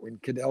tomorrow night when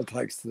Cadel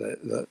takes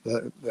the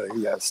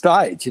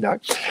stage,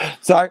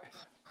 So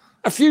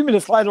A few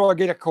minutes later, I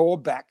get a call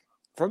back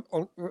from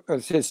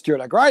it says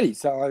Stuart O'Grady.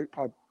 So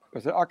I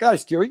said, "Okay,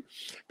 Stewie,"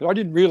 but I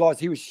didn't realise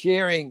he was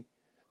sharing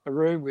a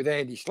room with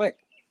Andy Schleck.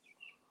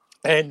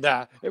 And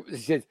he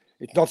said,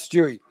 "It's not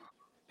Stewie,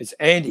 it's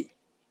Andy.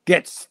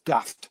 Get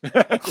stuffed."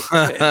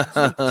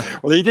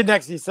 Well, he didn't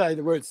actually say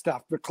the word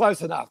stuffed, but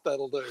close enough.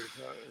 That'll do.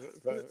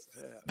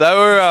 They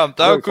were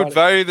good funny.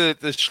 value, the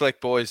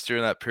Schleck boys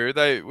during that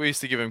period. We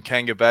used to give them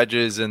Kanga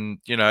badges, and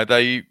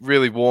they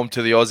really warmed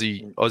to the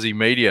Aussie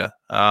media.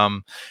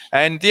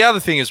 And the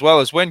other thing as well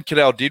is when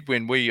Cadell did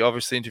win, we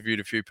obviously interviewed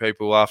a few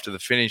people after the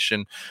finish,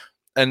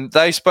 and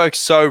they spoke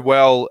so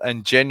well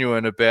and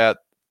genuine about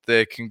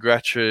their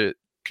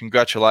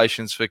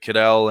congratulations for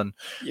Cadell, and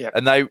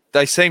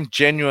they seemed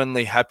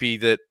genuinely happy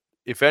that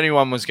if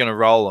anyone was going to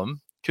roll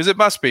them, because it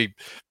must be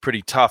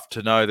pretty tough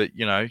to know that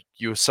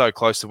you were so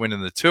close to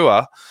winning the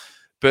tour,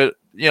 but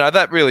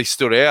that really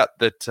stood out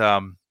that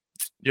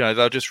they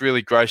were just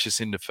really gracious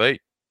in defeat.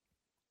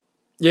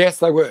 Yes,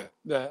 they were.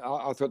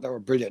 I thought they were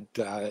brilliant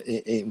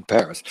in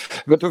Paris.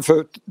 But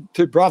for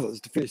two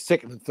brothers to finish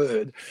second and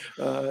third,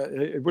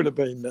 it would have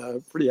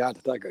been pretty hard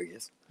to take, I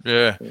guess.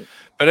 Yeah.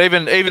 But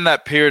even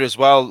that period as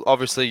well,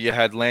 obviously you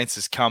had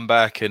Lance's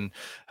comeback, and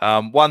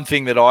one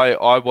thing that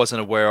I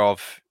wasn't aware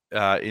of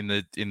in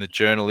the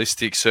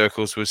journalistic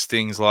circles was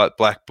things like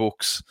black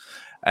books.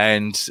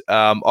 And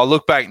I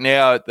look back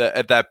now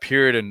at that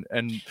period,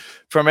 and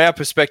from our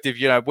perspective,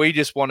 we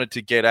just wanted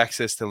to get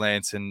access to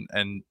Lance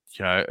and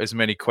as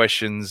many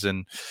questions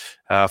and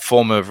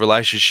form a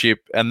relationship.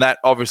 And that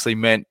obviously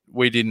meant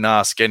we didn't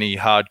ask any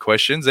hard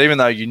questions, even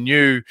though you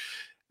knew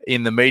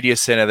in the media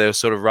center there were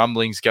sort of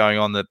rumblings going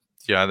on that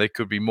there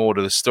could be more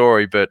to the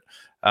story. But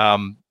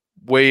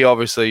we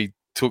obviously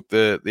took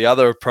the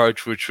other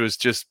approach, which was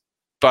just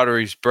butter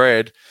his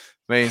bread.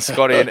 Me and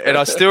Scotty, and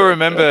I still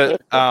remember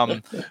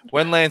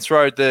when Lance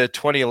rode the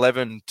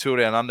 2011 Tour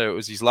Down Under. It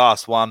was his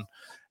last one,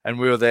 and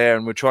we were there,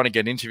 and we're trying to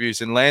get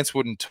interviews, and Lance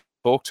wouldn't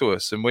talk to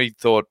us, and we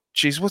thought,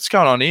 "Geez, what's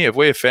going on here? Have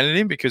we offended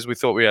him?" Because we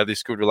thought we had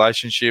this good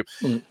relationship,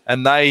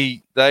 and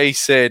they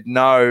said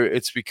no,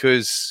 it's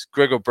because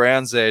Gregor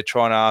Brown's there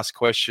trying to ask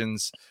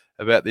questions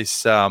about this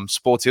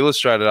Sports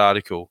Illustrated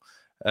article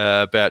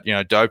about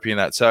doping and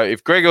that. So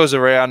if Gregor's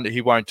around,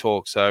 he won't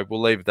talk. So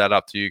we'll leave that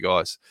up to you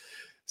guys.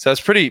 So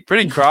it's pretty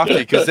crafty,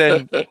 because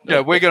then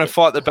we're going to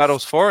fight the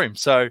battles for him.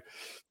 So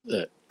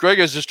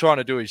Gregor's just trying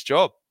to do his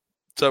job.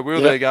 So we were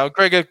there going,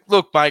 "Gregor,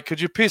 look, mate,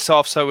 could you piss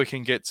off so we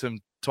can get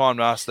some time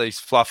to ask these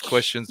fluff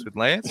questions with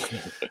Lance?"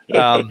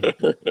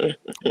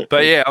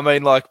 But yeah, I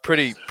mean, like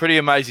pretty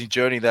amazing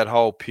journey that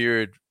whole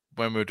period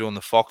when we were doing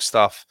the Fox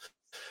stuff,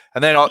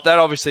 and then that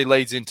obviously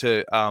leads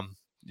into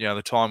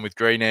the time with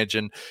Green Edge,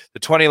 and the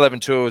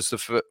 2011 tour was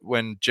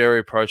when Jerry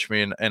approached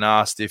me and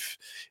asked if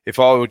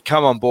I would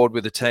come on board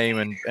with the team,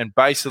 and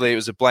basically it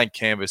was a blank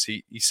canvas.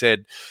 He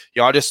said,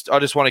 I just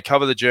want to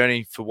cover the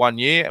journey for 1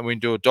 year, and we can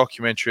do a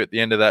documentary at the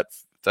end of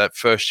that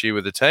first year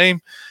with the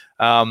team.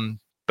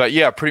 But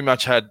yeah, I pretty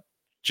much had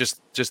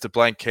just a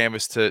blank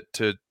canvas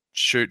to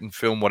shoot and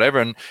film whatever.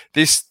 And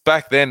this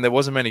back then there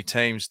wasn't many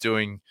teams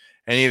doing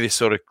any of this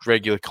sort of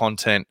regular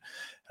content,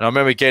 and I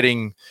remember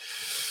getting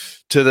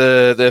to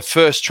the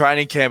first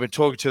training camp and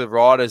talking to the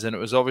riders, and it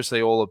was obviously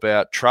all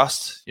about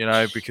trust,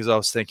 because I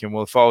was thinking,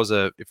 well, if I was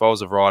a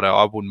rider,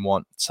 I wouldn't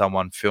want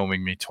someone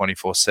filming me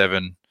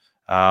 24/7.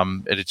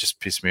 It'd just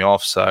piss me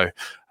off. So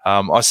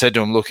I said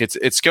to him, look,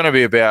 it's going to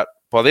be about,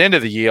 by the end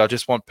of the year, I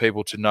just want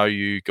people to know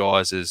you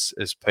guys as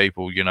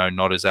people,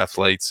 not as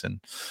athletes.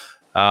 And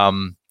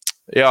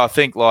I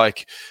think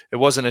like it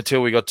wasn't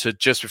until we got to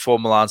just before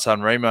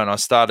Milan-San Remo and I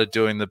started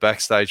doing the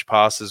backstage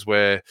passes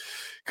where,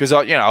 because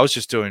I was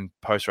just doing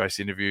post-race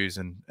interviews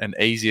and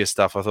easier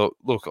stuff. I thought,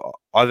 look,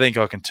 I think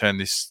I can turn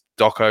this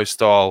doco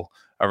style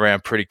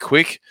around pretty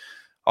quick.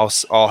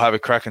 I'll have a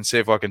crack and see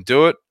if I can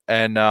do it.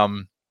 And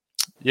the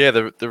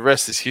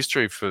rest is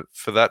history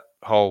for that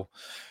whole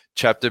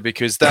chapter,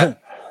 because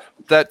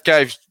that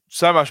gave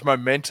so much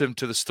momentum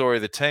to the story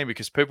of the team,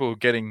 because people were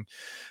getting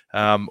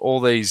all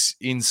these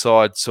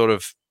inside sort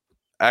of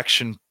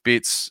action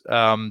bits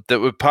that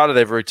were part of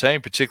their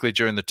routine, particularly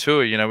during the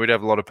tour. We'd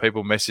have a lot of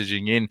people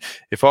messaging in.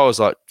 If I was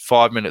like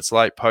 5 minutes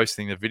late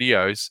posting the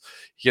videos,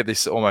 you get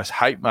this almost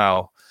hate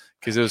mail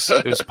because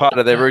it was part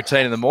of their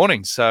routine in the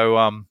morning. So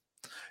I'm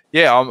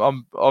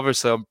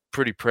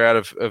pretty proud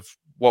of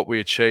what we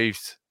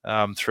achieved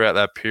throughout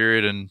that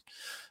period, and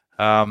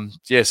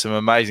some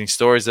amazing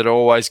stories that are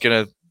always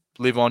going to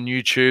live on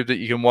YouTube that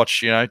you can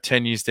watch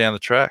 10 years down the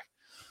track.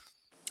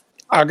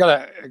 I've got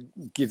to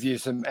give you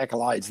some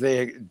accolades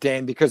there,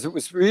 Dan, because it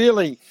was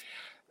really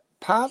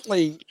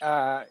partly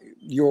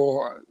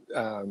your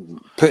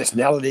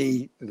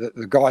personality.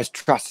 The guys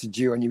trusted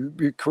you, and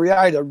you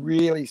create a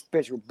really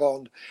special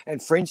bond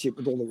and friendship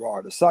with all the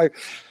riders. So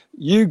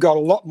you got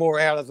a lot more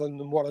out of them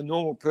than what a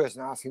normal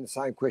person asking the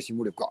same question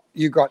would have got.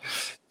 You got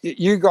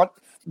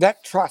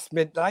that trust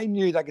meant they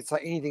knew they could say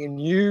anything,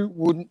 and you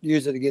wouldn't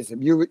use it against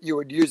them. You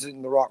would use it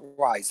in the right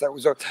way. So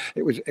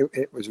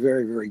it was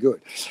very, very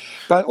good.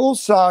 But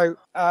also,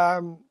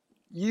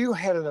 you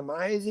had an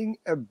amazing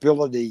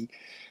ability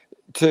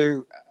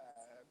to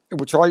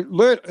which I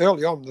learned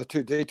early on in the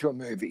two Detour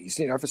movies.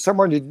 You know, for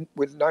someone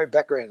with no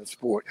background in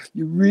sport,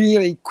 you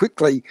really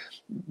quickly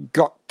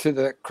got to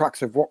the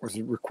crux of what was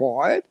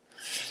required.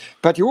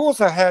 But you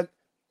also had,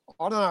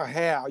 I don't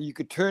know how you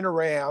could turn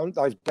around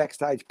those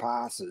backstage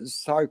passes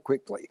so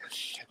quickly.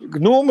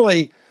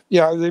 Normally,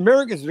 you know, the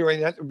Americans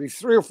doing that, there would be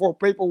 3 or 4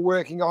 people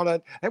working on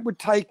it. It would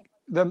take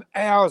them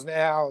hours and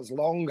hours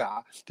longer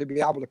to be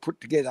able to put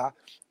together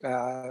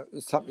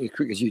something as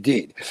quick as you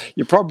did.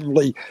 You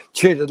probably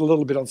cheated a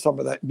little bit on some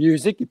of that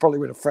music. You probably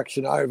went a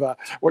fraction over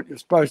what you're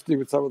supposed to do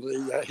with some of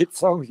the hit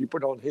songs you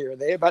put on here and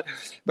there. But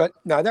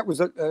no, that was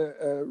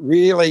a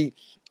really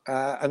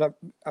an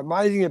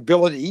amazing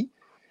ability.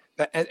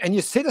 And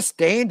you set a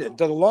standard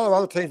that a lot of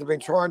other teams have been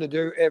trying to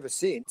do ever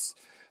since.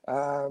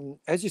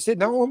 As you said,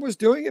 no one was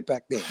doing it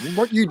back then. And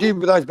what you did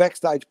with those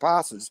backstage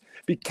passes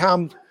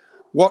become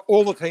what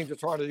all the teams are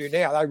trying to do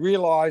now. They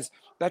realise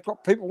that's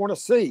what people want to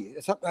see.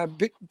 It's a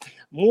bit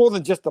more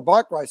than just the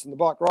bike race and the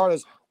bike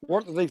riders.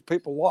 What do these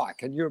people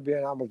like? And you're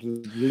being able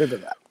to deliver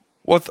that.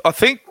 Well, I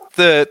think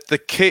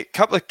the key,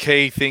 couple of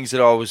key things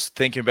that I was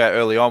thinking about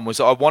early on was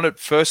I wanted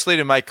firstly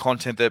to make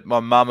content that my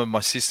mum and my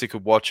sister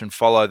could watch and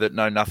follow that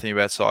know nothing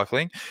about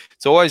cycling.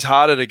 It's always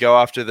harder to go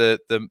after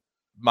the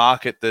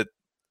market that,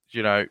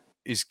 you know,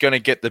 is going to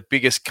get the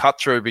biggest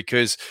cut through,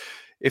 because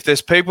if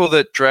there's people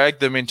that drag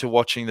them into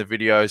watching the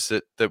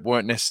videos that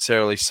weren't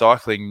necessarily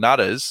cycling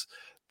nutters,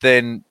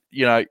 then,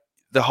 you know,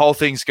 the whole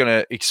thing's going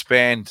to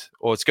expand,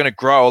 or it's going to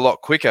grow a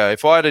lot quicker.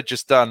 If I had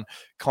just done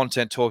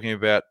content talking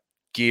about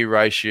gear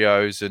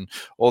ratios and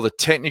all the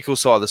technical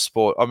side of the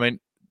sport, I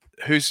mean,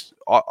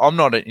 I'm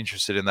not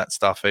interested in that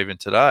stuff even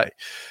today.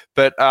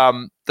 But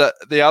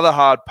the other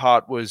hard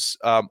part was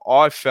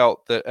I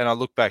felt that, and I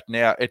look back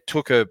now, it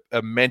took a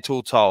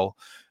mental toll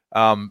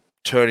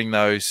turning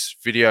those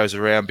videos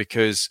around,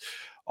 because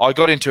I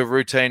got into a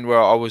routine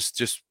where I was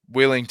just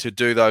willing to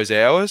do those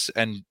hours,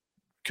 and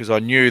because I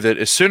knew that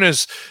as soon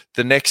as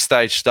the next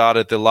stage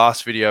started, the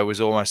last video was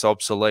almost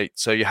obsolete.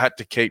 So you had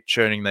to keep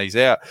churning these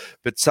out.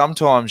 But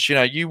sometimes, you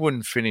know, you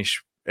wouldn't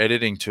finish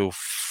editing till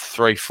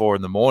 3, 4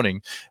 in the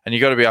morning, and you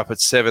got to be up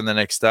at 7 the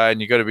next day, and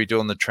you got to be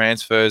doing the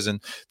transfers,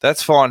 and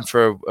that's fine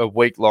for a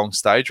week-long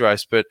stage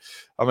race. But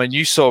I mean,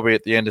 you saw me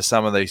at the end of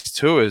some of these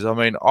tours. I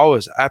mean, I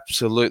was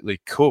absolutely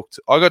cooked.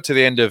 I got to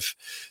the end of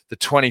the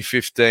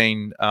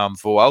 2015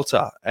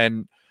 Vuelta,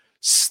 and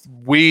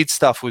weird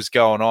stuff was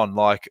going on.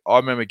 Like, I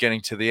remember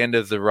getting to the end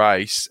of the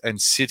race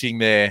and sitting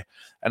there,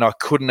 and I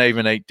couldn't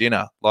even eat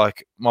dinner.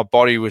 Like, my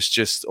body was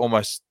just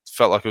almost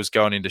felt like it was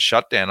going into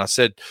shutdown. I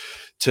said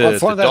to I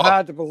find that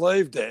hard to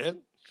believe, Dan.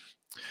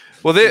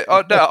 Well,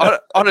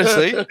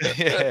 honestly,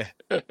 yeah,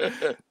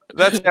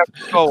 that's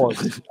how I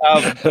was.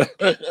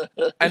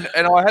 And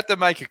I had to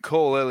make a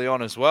call early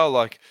on as well.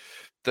 Like,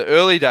 the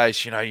early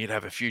days, you know, you'd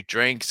have a few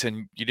drinks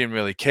and you didn't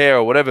really care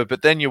or whatever.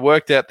 But then you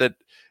worked out that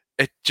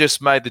it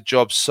just made the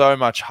job so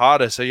much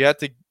harder. So you had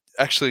to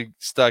actually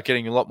start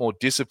getting a lot more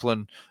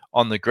discipline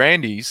on the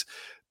grandies.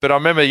 But I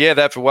remember,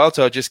 that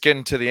Vuelta, just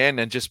getting to the end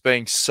and just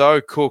being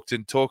so cooked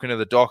and talking to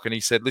the doc. And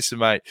he said, listen,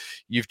 mate,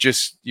 you've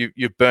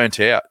burnt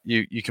out.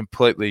 You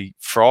completely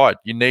fried.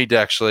 You need to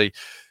actually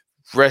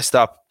rest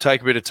up,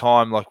 take a bit of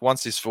time. Like,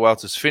 once this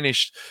Vuelta's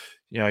finished,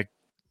 you know,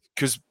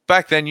 because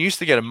back then you used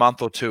to get a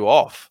month or 2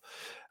 off.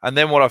 And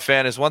then what I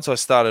found is once I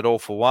started All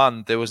for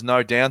One, there was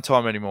no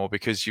downtime anymore,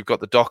 because you've got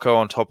the doco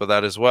on top of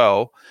that as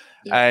well.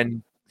 Yeah.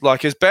 And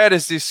like, as bad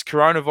as this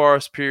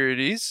coronavirus period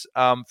is,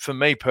 for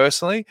me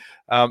personally,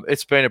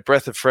 it's been a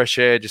breath of fresh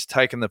air, just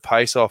taking the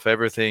pace off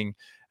everything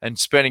and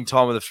spending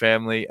time with the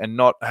family, and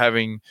not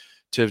having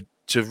to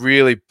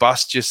really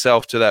bust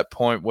yourself to that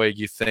point where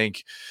you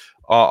think,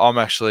 oh, I'm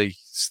actually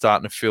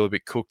starting to feel a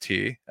bit cooked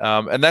here.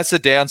 And that's the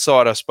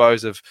downside, I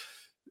suppose, of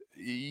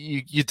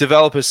you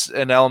develop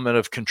an element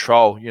of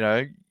control. You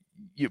know,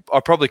 I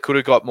probably could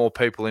have got more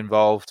people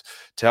involved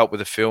to help with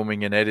the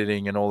filming and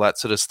editing and all that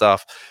sort of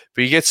stuff,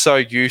 but you get so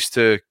used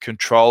to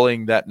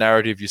controlling that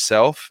narrative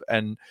yourself.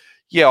 And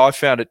I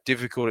found it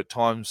difficult at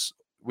times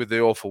with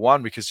the All for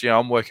One, because, you know,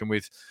 I'm working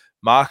with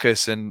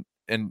Marcus, and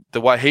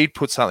the way he'd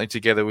put something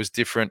together was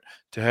different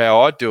to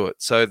how I do it.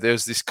 So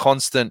there's this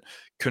constant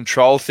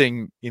control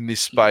thing in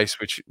this space,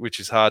 which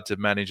is hard to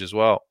manage as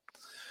well.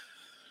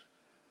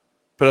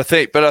 But I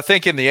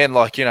think in the end,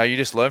 like, you know, you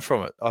just learn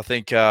from it. I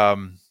think, you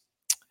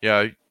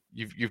know,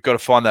 you've got to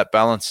find that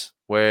balance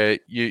where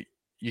you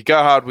go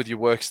hard with your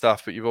work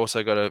stuff, but you've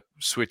also got to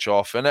switch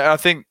off. And I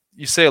think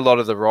you see a lot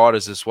of the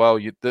riders as well.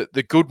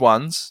 The good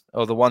ones,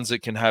 or the ones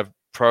that can have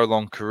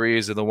prolonged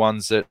careers, are the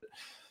ones that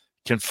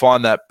can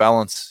find that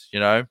balance, you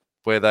know,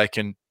 where they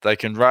can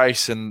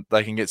race and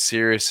they can get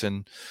serious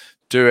and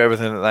do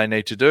everything that they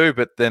need to do,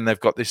 but then they've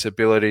got this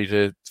ability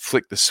to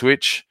flick the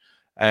switch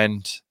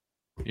and,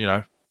 you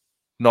know,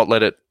 not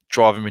let it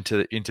drive them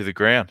into the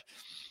ground.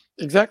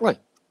 Exactly.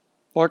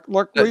 Like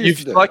we used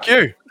to do. Like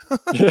you.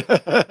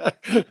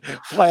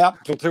 Play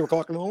up till 2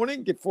 o'clock in the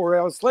morning, get 4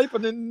 hours sleep,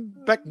 and then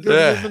back and do it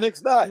again the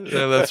next day.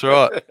 Yeah, that's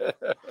right.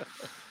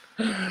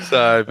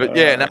 So, but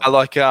as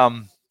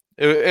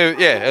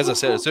I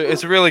said,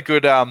 it's a really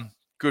good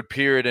good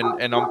period,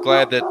 and I'm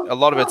glad that a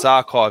lot of it's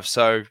archived,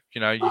 so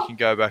you can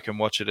go back and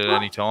watch it at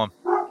any time.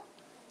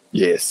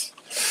 Yes.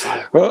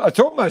 Well, it's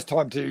almost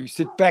time to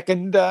sit back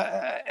and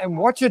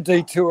watch a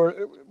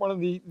Detour, one of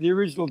the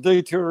original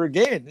Detour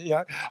again.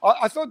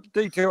 I thought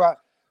Detour,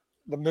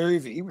 the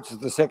movie, which is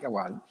the second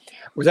one,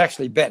 was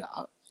actually better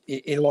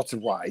in lots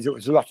of ways. It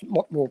was a lot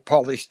more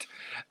polished,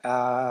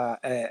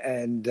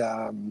 and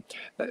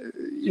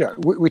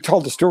we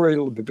told the story a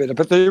little bit better.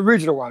 But the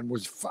original one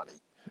was funny.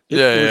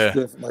 It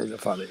was definitely the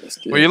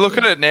funniest. Well, you look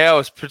at it now,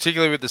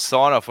 particularly with the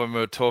sign-off when we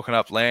were talking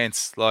up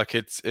Lance, like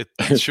it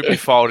should be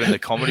filed in the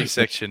comedy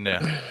section now.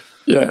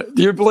 Yeah.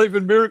 Do you believe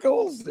in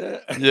miracles?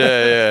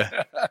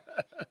 Yeah.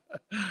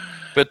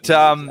 But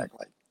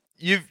exactly.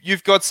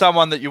 You've got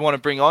someone that you want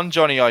to bring on,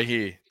 Johnny, I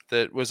hear,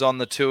 that was on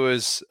the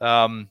tours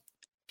from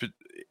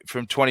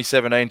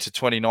 2017 to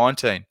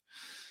 2019.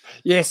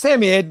 Yeah,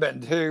 Sammy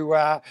Edmund, who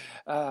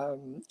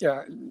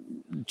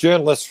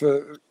journalist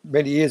for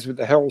many years with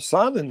the Herald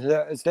Sun, and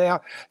is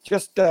now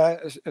just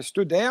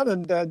stood down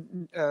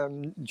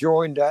and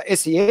joined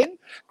SEN,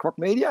 Croc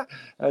Media,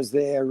 as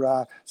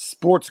their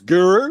sports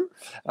guru.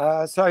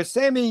 So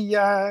Sammy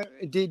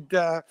did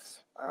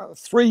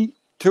 3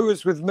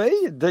 tours with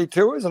me,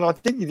 Detours, and I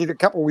think he did a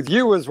couple with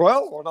you as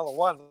well, or another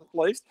one at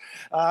least.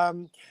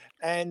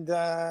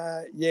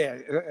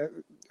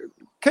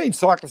 Keen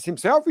cyclist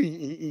himself.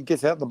 He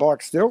gets out on the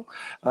bike still,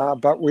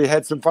 but we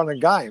had some fun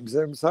and games,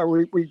 and so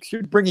we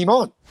should bring him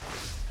on.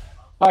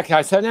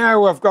 Okay, so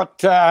now we've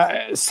got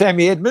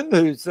Sammy Edmund,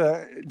 who's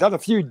done a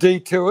few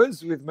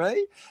detours with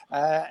me,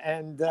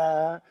 and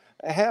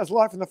how's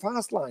life in the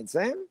fast lane,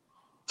 Sam?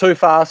 Too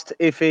fast,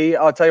 iffy.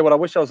 I'll tell you what, I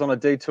wish I was on a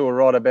detour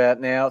right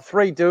about now.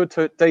 3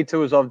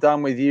 detours I've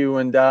done with you,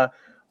 and I've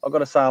got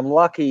to say I'm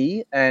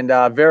lucky and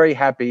very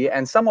happy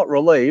and somewhat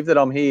relieved that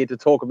I'm here to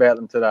talk about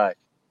them today.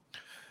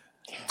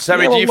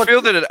 Sammy, do you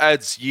feel that it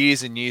adds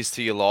years and years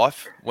to your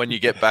life when you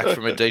get back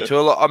from a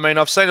detour? I mean,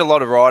 I've seen a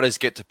lot of riders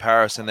get to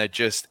Paris and they're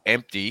just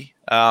empty,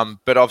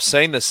 but I've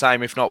seen the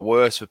same, if not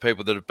worse, for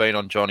people that have been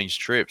on Johnny's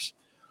trips.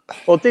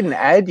 Well, it didn't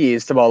add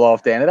years to my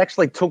life, Dan. It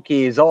actually took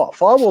years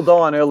off. I will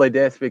die an early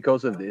death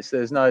because of this.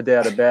 There's no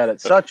doubt about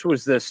it. Such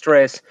was the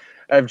stress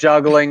of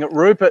juggling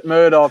Rupert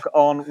Murdoch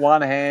on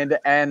one hand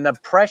and the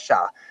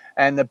pressure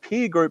and the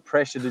peer group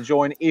pressure to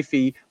join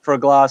Iffy for a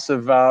glass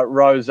of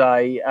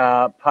rosé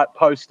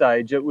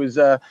post-stage. It was,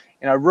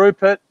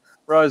 Rupert,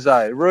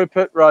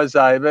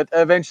 rosé, but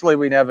eventually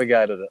we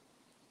navigated it.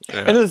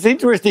 Yeah. And it's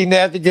interesting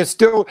now that you're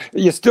still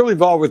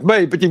involved with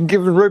me, but you've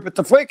given Rupert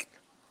the flick.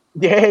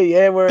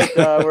 Yeah, we're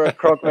at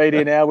Croc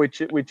Media now,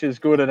 which is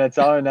good in its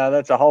own.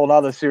 That's a whole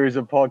other series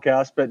of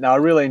podcasts, but no,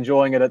 really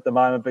enjoying it at the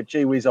moment. But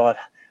gee whiz,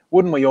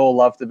 wouldn't we all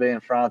love to be in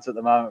France at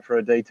the moment for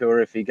a detour,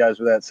 if he goes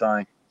without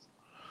saying.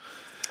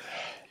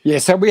 Yeah,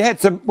 so we had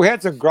some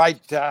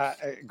great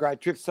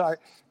trips. So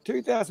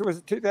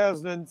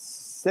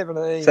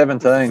 2017? 17.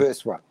 Was the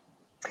first one.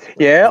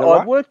 Yeah,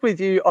 right? worked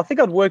with you. I think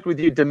I'd worked with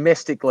you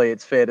domestically,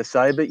 it's fair to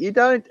say, but you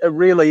don't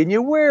really, and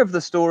you're aware of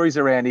the stories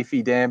around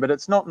Iffy, Dan, but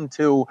it's not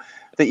until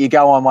that you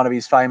go on one of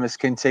his famous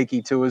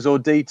Kentucky tours, or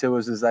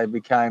detours as they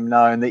became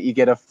known, that you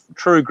get a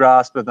true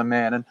grasp of the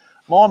man. And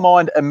my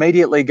mind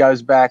immediately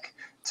goes back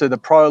to the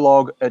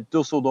prologue at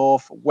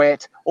Dusseldorf,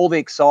 wet, all the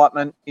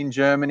excitement in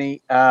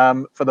Germany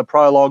for the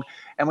prologue.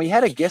 And we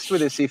had a guest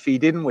with us, Iffy,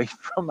 didn't we,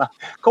 from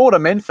called a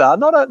Menthar,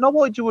 not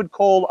what you would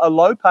call a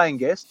low-paying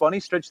guest by any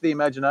stretch of the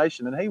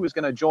imagination. And he was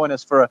going to join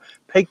us for a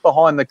peek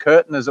behind the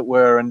curtain, as it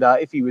were, and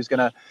Iffy was going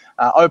to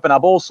open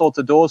up all sorts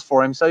of doors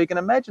for him. So you can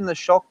imagine the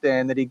shock,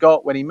 Dan, that he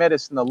got when he met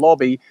us in the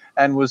lobby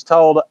and was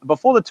told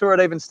before the tour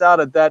had even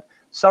started that,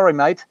 sorry,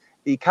 mate,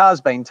 the car's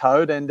been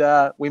towed and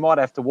we might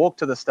have to walk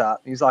to the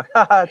start. He's like,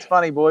 it's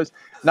funny, boys.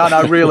 No,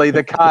 really,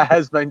 the car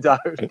has been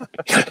towed.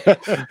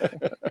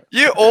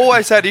 You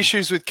always had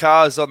issues with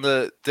cars on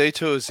the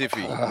detours,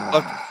 Iffy.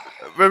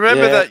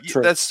 Remember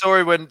that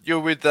story when you're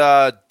with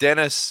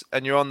Dennis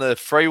and you're on the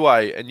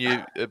freeway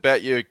and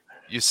about your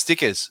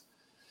stickers?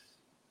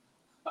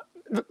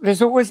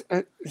 There's always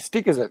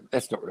stickers.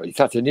 That's not really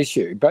such an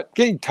issue, but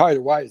getting towed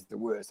away is the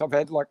worst. I've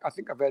had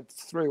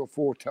 3 or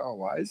 4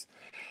 towaways.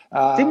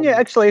 Didn't you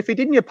actually? If you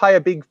didn't, you pay a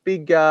big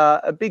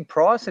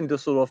price in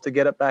Dusseldorf to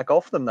get it back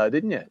off them, though,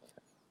 didn't you?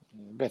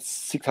 About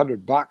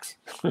 $600.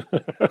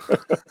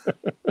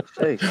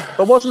 Jeez.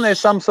 But wasn't there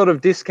some sort of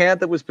discount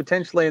that was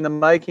potentially in the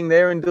making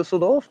there in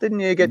Dusseldorf?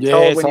 Didn't you get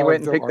told when you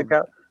went and picked the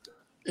car?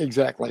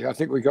 Exactly. I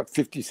think we got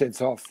 50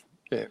 cents off.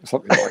 Yeah,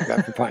 something like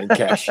that for paying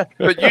cash.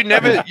 But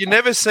you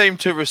never seem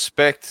to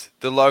respect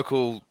the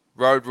local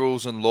road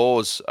rules and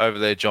laws over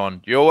there,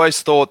 John. You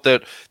always thought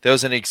that there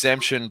was an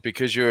exemption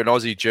because you're an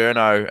Aussie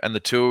journo and the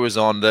tour was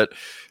on, that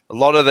a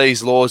lot of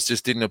these laws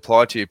just didn't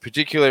apply to you,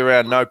 particularly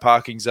around no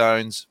parking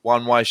zones,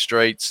 one-way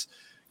streets.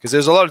 Because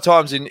there's a lot of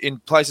times in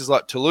places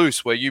like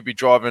Toulouse where you'd be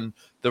driving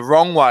the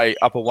wrong way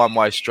up a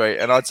one-way street.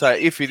 And I'd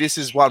say, Iffy, this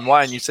is one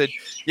way. And you said,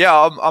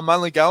 yeah, I'm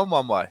only going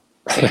one way.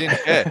 You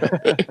didn't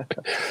care.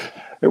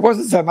 It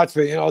wasn't so much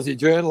being an Aussie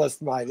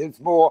journalist, mate.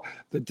 It's more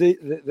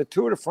the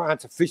Tour de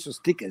France official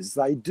stickers.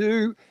 They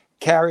do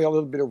carry a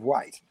little bit of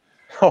weight.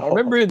 I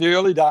remember in the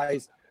early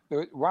days,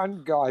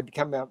 one guy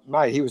became our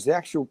mate. He was the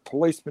actual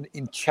policeman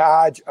in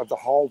charge of the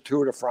whole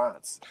Tour de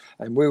France.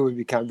 And we would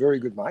become very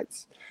good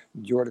mates,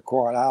 enjoyed a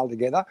quiet ale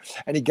together.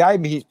 And he gave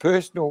me his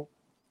personal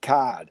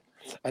card.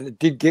 And it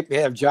did get me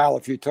out of jail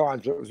a few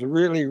times. But it was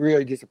really,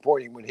 really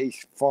disappointing when he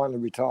finally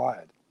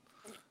retired.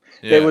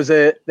 Yeah.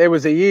 There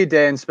was a year,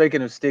 Dan,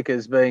 speaking of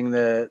stickers being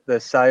the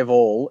save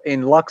all,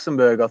 in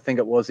Luxembourg, I think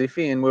it was,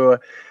 Iffy, and we were,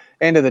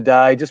 end of the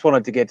day, just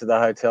wanted to get to the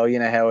hotel, you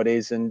know how it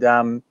is,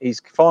 and he's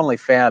finally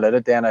found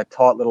it down a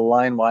tight little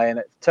laneway, and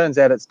it turns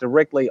out it's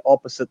directly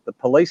opposite the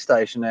police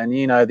station, and,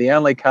 you know, the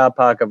only car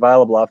park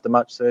available after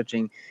much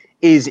searching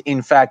is,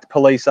 in fact,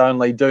 police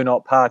only, do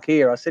not park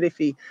here. I said,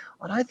 Iffy,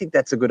 I don't think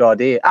that's a good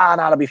idea.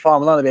 No, it'll be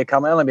fine. It'll only be a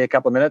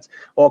couple of minutes.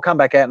 Or I'll come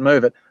back out and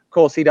move it. Of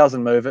course, he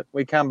doesn't move it.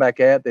 We come back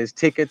out. There's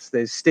tickets,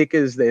 there's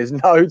stickers, there's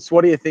notes.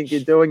 What do you think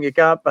you're doing? You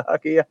can't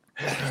park here.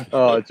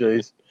 Oh,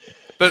 geez.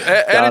 But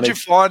how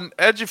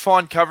did you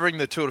find covering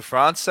the Tour de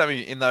France,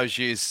 Sammy, in those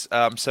years,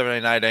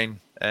 17, 18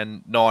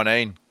 and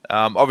 19?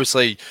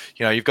 Obviously,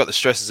 you know, you've got the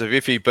stresses of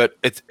Iffy, but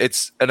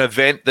it's an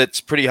event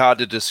that's pretty hard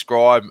to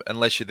describe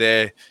unless you're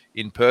there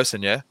in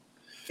person, yeah?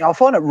 I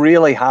find it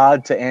really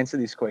hard to answer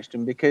this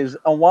question because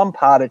on one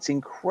part it's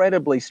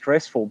incredibly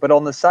stressful, but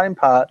on the same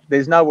part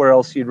there's nowhere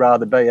else you'd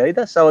rather be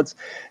either. So it's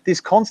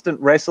this constant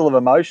wrestle of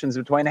emotions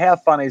between how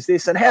fun is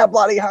this and how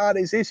bloody hard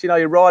is this. You know,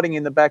 you're riding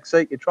in the back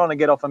seat, you're trying to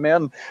get off a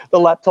mountain, the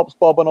laptop's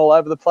bobbing all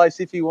over the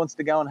place. If he wants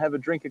to go and have a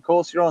drink, of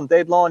course, you're on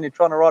deadline, you're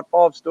trying to write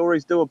 5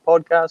 stories, do a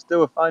podcast,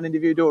 do a phone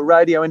interview, do a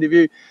radio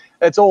interview.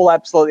 It's all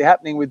absolutely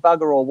happening with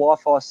bugger all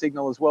Wi-Fi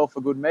signal as well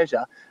for good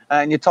measure.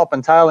 And you're top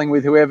and tailing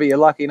with whoever you're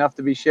lucky enough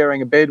to be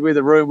sharing a bed with,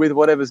 a room with,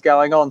 whatever's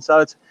going on.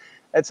 So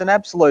it's an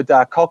absolute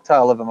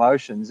cocktail of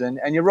emotions. And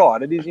you're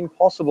right, it is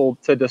impossible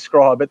to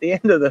describe. At the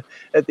end of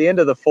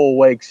the 4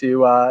 weeks,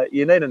 you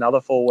need another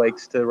 4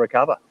 weeks to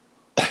recover.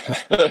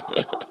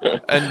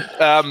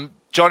 And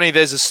Johnny,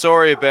 there's a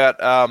story about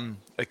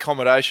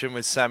accommodation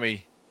with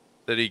Sammy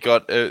that he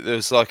got. There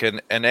was like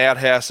an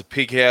outhouse, a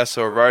pig house,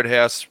 or a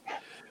roadhouse.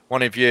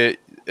 One of you,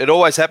 it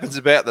always happens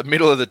about the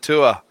middle of the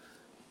tour.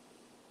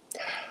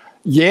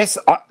 Yes,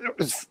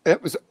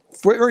 it was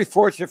very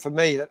fortunate for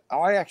me that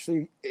I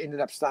actually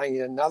ended up staying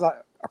in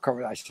another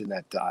accommodation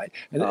that day.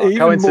 And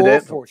even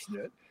more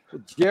fortunate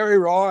that Jerry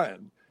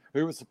Ryan,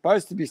 who was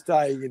supposed to be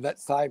staying in that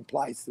same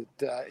place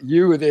that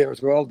you were there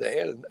as well,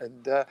 Dan,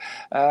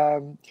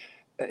 and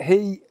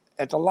he,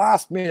 at the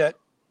last minute,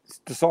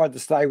 decided to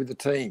stay with the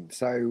team.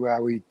 So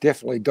we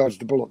definitely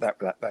dodged a bullet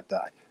that day.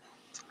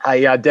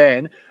 Hey,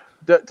 Dan,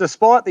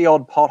 despite the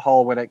odd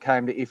pothole when it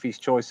came to Iffy's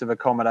choice of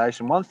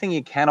accommodation, one thing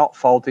you cannot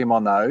fault him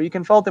on, though, you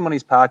can fault him on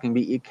his parking,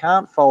 but you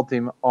can't fault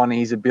him on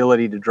his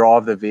ability to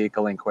drive the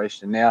vehicle in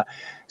question. Now,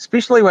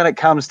 especially when it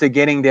comes to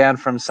getting down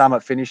from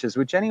summit finishes,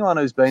 which anyone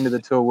who's been to the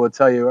tour will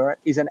tell you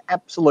is an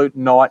absolute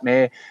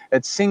nightmare.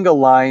 It's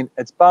single lane,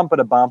 it's bumper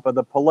to bumper,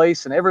 the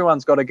police and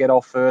everyone's got to get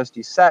off first.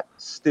 You sat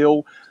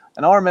still.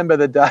 And I remember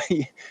the day,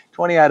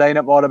 2018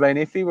 it might have been,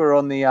 Iffy, we were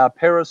on the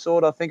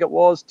Perisort, I think it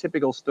was,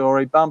 typical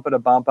story, bumper to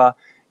bumper.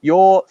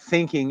 You're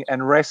thinking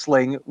and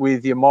wrestling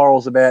with your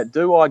morals about,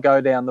 do I go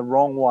down the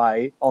wrong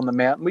way on the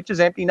mountain, which is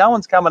empty, no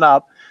one's coming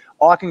up,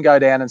 I can go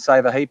down and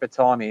save a heap of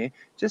time here.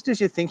 Just as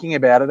you're thinking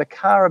about it, a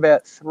car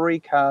about 3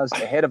 cars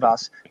ahead of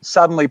us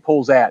suddenly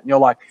pulls out, and you're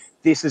like,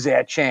 this is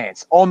our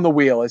chance. On the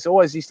wheel, as I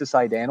always used to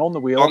say, Dan, on the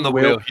wheel. On the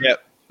wheel,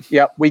 yep.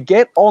 Yep, we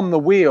get on the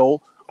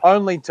wheel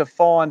only to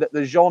find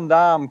the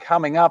gendarme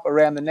coming up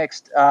around the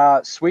next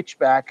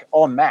switchback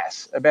en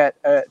masse, about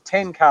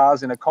 10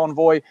 cars in a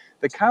convoy.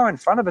 The car in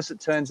front of us,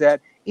 it turns out,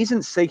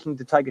 isn't seeking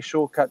to take a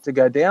shortcut to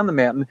go down the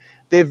mountain.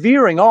 They're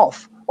veering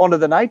off onto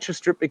the nature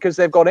strip because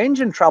they've got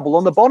engine trouble,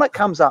 and the bonnet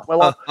comes up. We're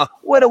like,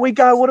 where do we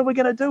go? What are we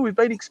going to do? We've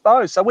been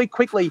exposed. So we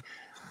quickly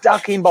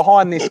duck in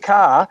behind this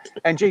car,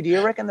 and gee, do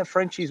you reckon the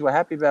Frenchies were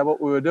happy about what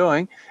we were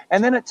doing?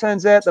 And then it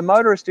turns out the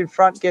motorist in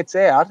front gets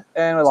out,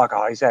 and we're like,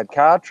 oh, he's had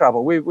car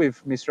trouble.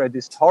 We've misread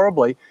this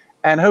horribly.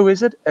 And who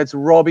is it? It's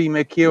Robbie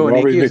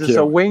McEwen. He gives us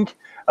a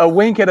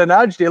wink and a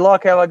nudge. Do you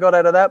like how I got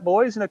out of that,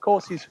 boys? And of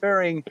course, he's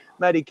ferrying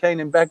Matty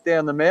Keenan back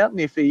down the mountain,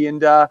 Iffy,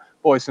 and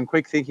boys, some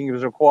quick thinking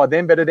was required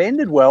then, but it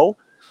ended well.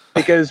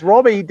 Because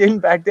Robbie didn't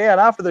back down.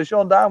 After the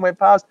gendarme went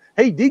past,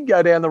 he did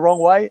go down the wrong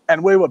way,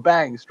 and we were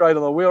bang straight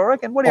on the wheel. I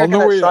reckon, what do you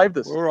reckon that saved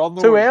us? We're on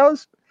the 2 wheel.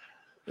 hours?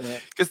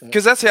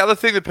 Because that's the other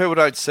thing that people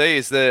don't see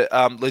is the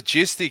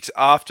logistics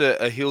after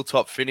a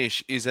hilltop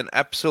finish is an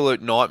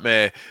absolute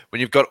nightmare when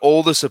you've got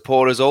all the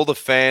supporters, all the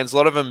fans. A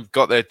lot of them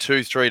got there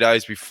 2-3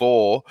 days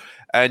before,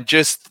 and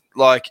just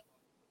like,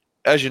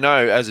 as you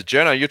know, as a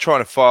journo, you're trying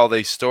to file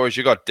these stories.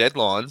 You've got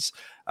deadlines.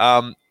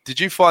 Did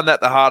you find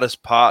that the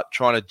hardest part,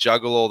 trying to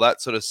juggle all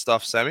that sort of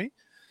stuff, Sammy?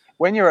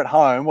 When you're at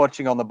home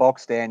watching on the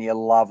box stand, you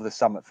love the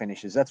summit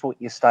finishes. That's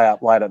what you stay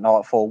up late at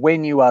night for.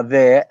 When you are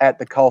there at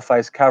the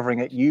coalface covering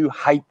it, you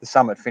hate the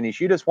summit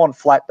finish. You just want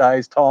flat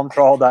days, time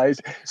trial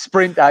days,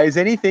 sprint days,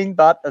 anything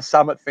but a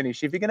summit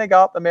finish. If you're going to go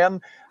up the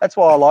mountain, that's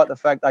why I like the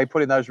fact they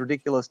put in those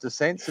ridiculous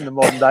descents in the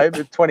modern day,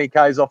 with 20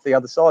 Ks off the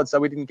other side, so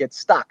we didn't get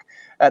stuck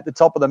at the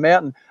top of the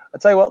mountain. I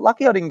tell you what,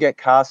 lucky I didn't get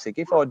car sick.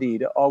 If I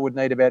did, I would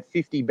need about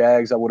 50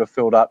 bags I would have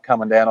filled up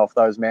coming down off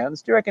those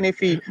mountains. Do you reckon if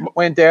he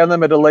went down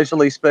them at a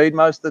leisurely speed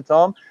most of the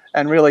time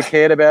and really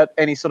cared about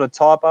any sort of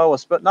typo,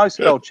 but no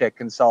spell check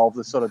can solve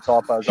the sort of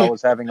typos I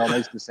was having on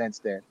these descents,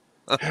 Dan.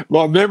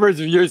 My memories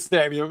of you,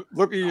 Sam, you're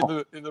looking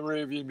in the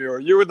rearview mirror.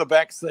 You in the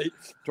back seat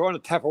trying to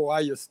tap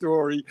away your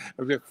story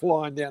of you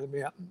flying down the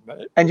mountain.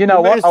 Mate. And you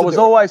know what? I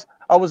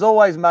was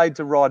always made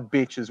to ride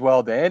bitch as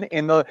well, Dan,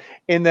 in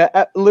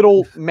the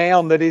little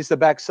mound that is the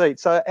back seat.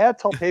 So how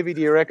top heavy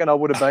do you reckon I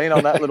would have been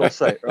on that little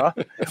seat, right?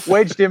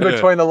 Wedged in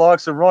between the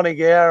likes of Ronnie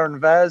Gower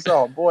and Vaz.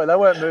 Oh boy, they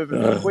weren't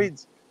moving for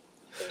quids.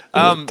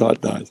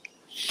 Tight days.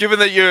 Given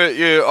that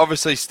you're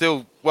obviously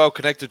still well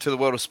connected to the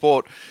world of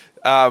sport,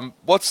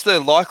 what's the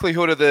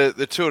likelihood of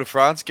the Tour de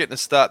France getting a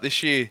start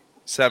this year,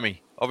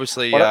 Sammy?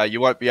 Obviously,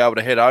 you won't be able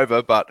to head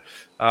over, but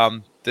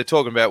they're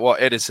talking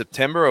about end of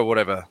September or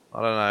whatever.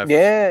 I don't know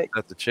if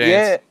that's a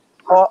chance.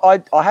 Yeah,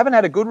 I haven't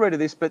had a good read of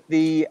this, but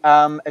the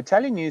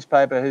Italian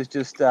newspaper has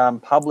just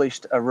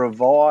published a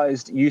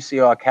revised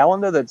UCI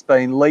calendar that's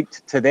been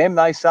leaked to them,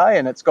 they say,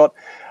 and it's got...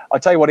 I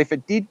tell you what, if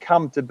it did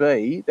come to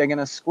be, they're going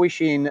to squish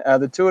in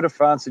the Tour de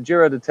France, the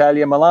Giro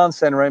d'Italia,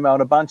 Milan-San Remo,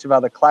 and a bunch of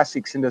other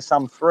classics into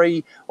some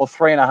 3 or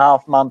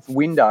 3.5 month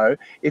window.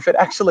 If it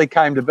actually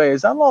came to be,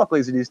 as unlikely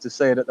as it is to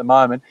see it at the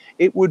moment,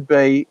 it would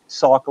be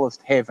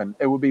cyclist heaven.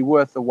 It would be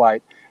worth the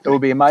wait. It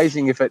would be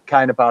amazing if it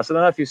came to pass. I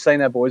don't know if you've seen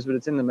that, boys, but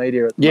it's in the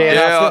media at the moment.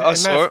 I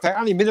saw it.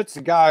 Only minutes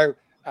ago,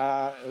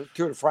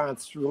 Tour de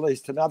France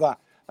released another.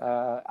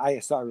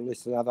 ASO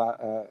released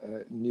another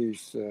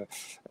news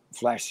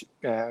flash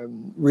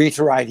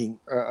reiterating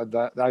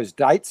those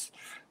dates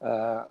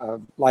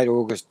of late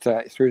August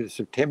through to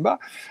September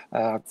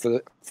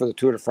for the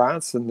Tour de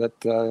France, and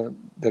that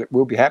it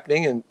will be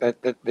happening, and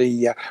that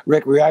the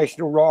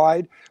recreational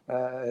ride,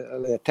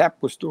 the tap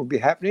will still be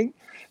happening,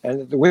 and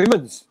that the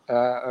women's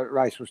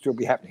race will still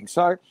be happening.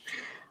 So,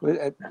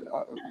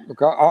 look,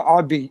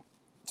 I'd be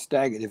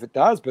staggered if it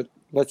does, but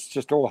let's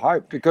just all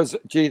hope, because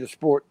gee, the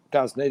sport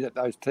does need it.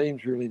 Those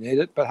teams really need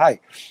it. But hey,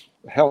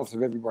 the health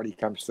of everybody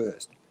comes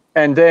first.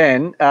 And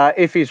Dan,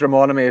 if he's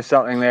reminded me of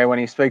something there when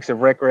he speaks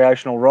of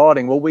recreational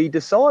riding, well, we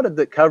decided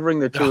that covering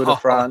the Tour de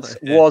France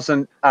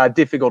wasn't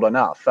difficult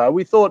enough.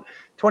 We thought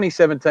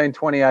 2017,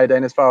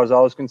 2018, as far as I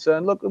was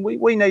concerned, look,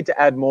 we need to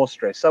add more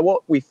stress. So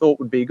what we thought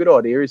would be a good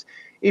idea is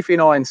if you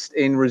and I,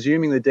 in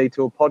resuming the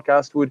Detour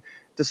podcast, would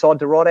decide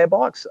to ride our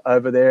bikes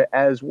over there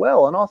as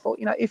well. And I thought,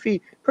 if he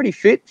pretty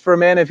fit for a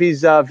man of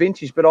his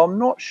vintage, but I'm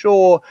not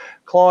sure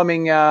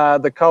climbing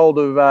the cold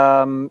of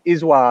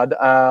Isward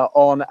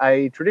on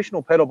a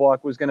traditional pedal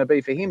bike was going to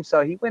be for him.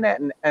 So he went out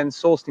and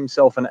sourced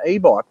himself an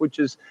e-bike, which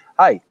is,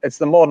 hey, it's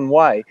the modern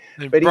way.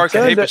 But he broke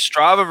a heap of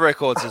Strava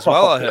records as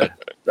well, I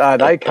heard.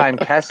 They came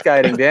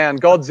cascading down.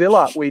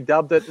 Godzilla, we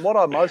dubbed it. And what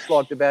I most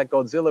liked about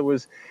Godzilla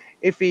was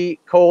if he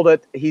called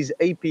it his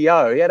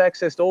EPO. He had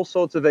access to all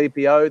sorts of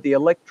EPO, the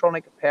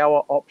electronic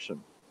power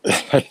option.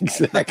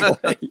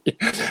 Exactly.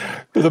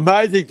 The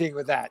amazing thing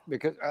with that,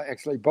 because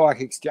actually Bike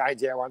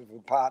Exchange, our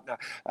wonderful partner,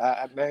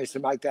 managed to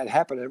make that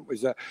happen. It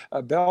was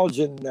a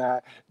Belgian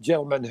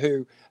gentleman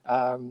who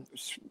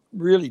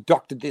really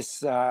doctored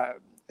this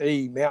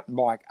mountain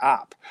bike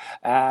up,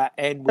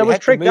 and we it was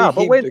had tricked to up.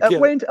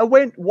 It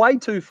went way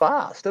too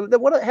fast.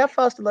 How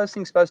fast are those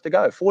things supposed to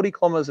go? 40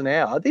 kilometres an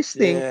hour. This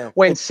thing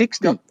went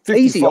 60,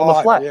 easy on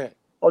the flat. Yeah.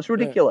 Oh, it's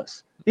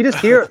ridiculous. You just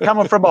hear it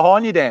coming from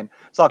behind you, Dan.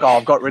 It's like,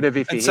 I've got rid of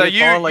Iffy. And so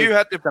you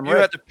had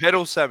to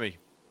pedal, Sammy.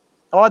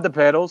 I had the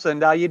pedals,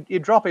 and you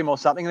drop him or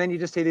something, and then you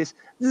just hear this,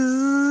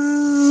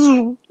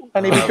 and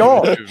he'd be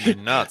gone.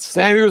 Nuts.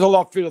 Sammy was a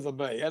lot fitter than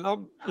me, and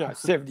I'm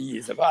 70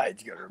 years of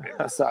age, you got to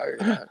remember. So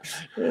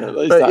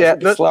these days,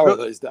 it's slower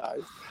these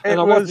days. And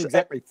I wasn't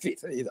exactly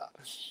fit either.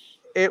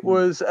 It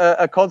was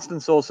a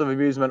constant source of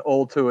amusement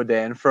all tour,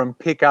 Dan, from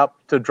pick up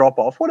to drop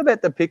off. What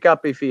about the pick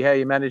up, Iffy? How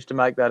you managed to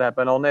make that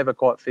happen? I'll never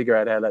quite figure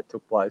out how that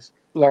took place.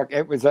 Look,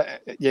 it was a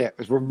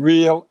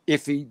real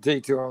iffy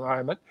detour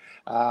moment.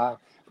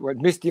 We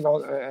missed him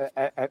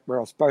at where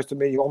I was supposed to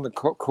meet him on the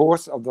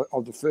course of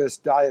the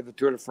first day of the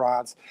Tour de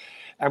France,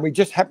 and we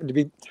just happened to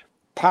be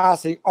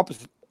passing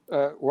opposite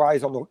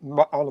ways on the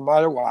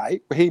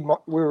motorway. We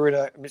were in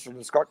a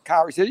Michelin Scott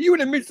car. He said, "Are you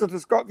in a Michelin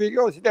Scott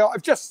vehicle?" I said, "No,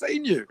 I've just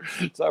seen you."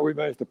 So we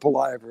managed to pull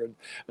over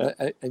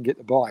and get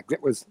the bike.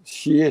 That was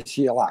sheer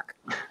luck.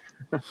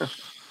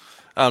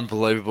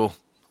 Unbelievable.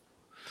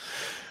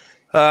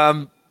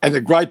 And a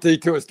great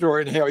detour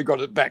story and how he got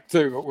it back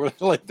too, but we'll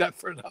leave that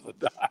for another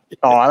day.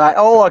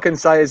 All I can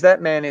say is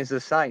that man is a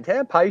saint.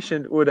 How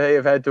patient would he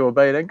have had to have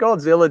been? And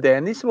Godzilla,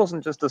 Dan, this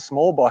wasn't just a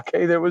small bike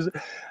either. It was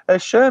a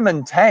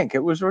Sherman tank.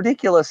 It was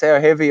ridiculous how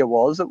heavy it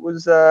was. It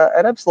was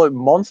an absolute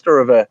monster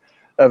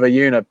of a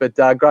unit, but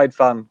great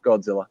fun,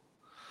 Godzilla.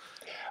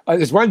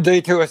 There's one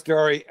detour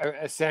story,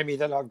 Sammy,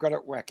 that I've got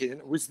at whack in.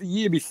 It was the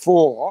year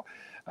before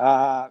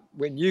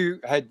when you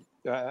had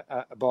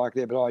a bike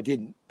there, but I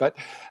didn't. But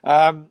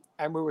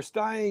and we were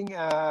staying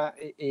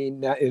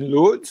in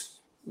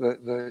Lourdes,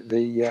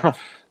 the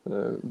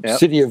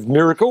city of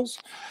miracles.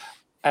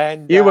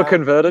 And you were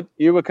converted.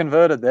 You were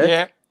converted there.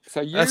 Yeah,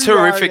 So you That's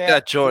horrific, rode that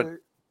out joint.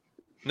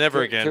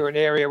 Never again. to an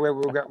area where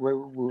we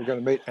were going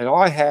to meet, and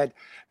I had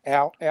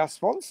our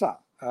sponsor,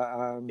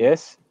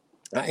 Yes.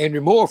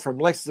 Andrew Moore from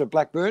Leicester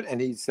Blackburn,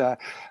 and his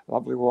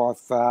lovely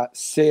wife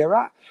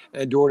Sarah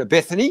and daughter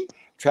Bethany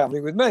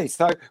travelling with me.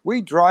 So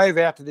we drove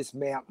out to this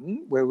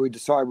mountain where we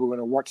decided we were going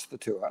to watch the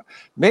tour.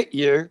 Met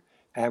you,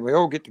 and we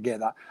all get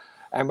together,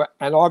 and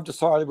I've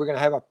decided we're going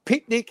to have a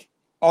picnic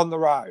on the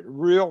road, a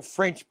real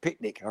French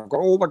picnic. I've got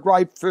all the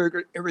great food,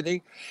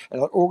 everything,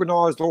 and I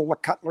organised all the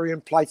cutlery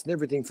and plates and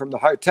everything from the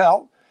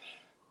hotel,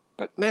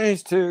 but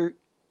managed to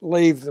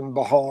leave them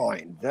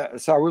behind.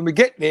 So when we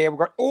get there, we've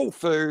got all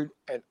food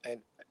and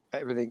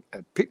everything,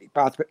 and picnic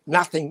baskets, but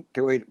nothing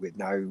to eat it with,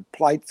 no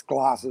plates,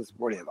 glasses,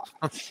 whatever.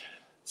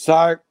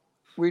 So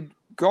we'd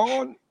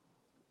gone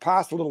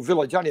past a little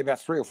village, only about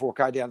 3 or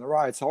 4K down the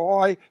road. So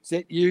I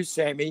sent you,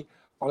 Sammy,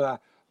 on a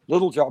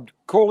little job,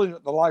 call in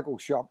at the local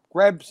shop,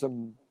 grab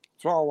some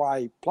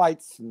throwaway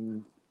plates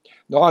and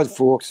knives,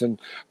 forks, and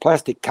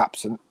plastic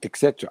cups, and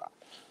etc.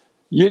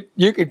 You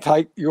can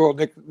take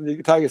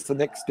us to the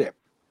next step.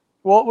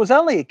 Well, it was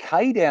only a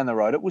K down the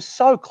road. It was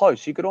so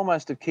close. You could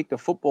almost have kicked a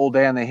football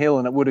down the hill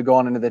and it would have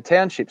gone into the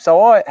township.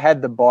 So I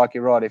had the bike,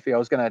 you're right, Iffy. I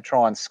was going to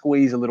try and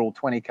squeeze a little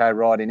 20K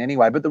ride in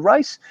anyway. But the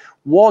race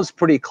was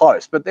pretty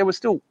close, but there was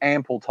still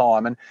ample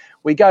time. And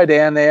we go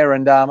down there,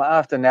 and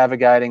after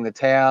navigating the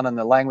town and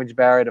the language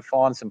barrier to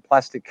find some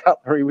plastic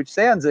cutlery, which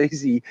sounds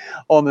easy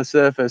on the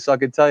surface, I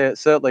can tell you it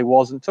certainly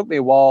wasn't. It took me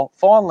a while,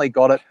 finally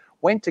got it,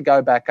 went to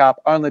go back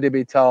up, only to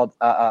be told,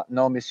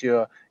 no,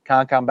 monsieur,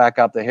 can't come back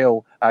up the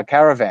hill.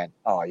 Caravan.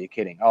 Oh, you're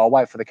kidding. Oh, I'll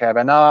wait for the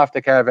caravan. No, after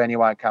caravan, you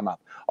won't come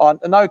up. Oh,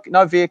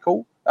 no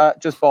vehicle,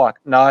 just bike.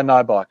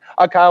 No bike.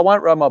 Okay, I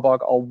won't ride my bike.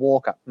 I'll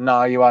walk up.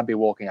 No, you won't be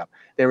walking up.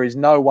 There is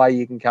no way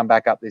you can come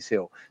back up this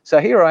hill. So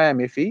here I am,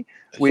 Iffy,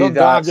 with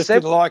just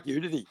didn't like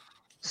you, did he?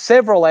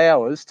 Several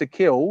hours to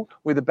kill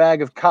with a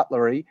bag of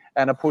cutlery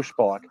and a push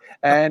bike.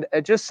 And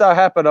it just so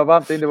happened I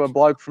bumped into a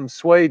bloke from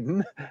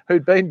Sweden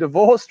who'd been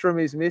divorced from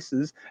his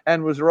missus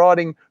and was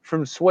riding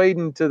from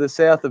Sweden to the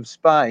south of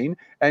Spain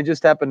and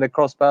just happened to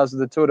cross paths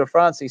with the Tour de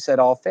France. He said,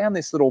 I found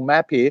this little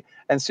map here.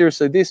 And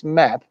seriously, this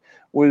map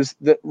was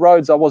the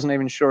roads I wasn't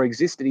even sure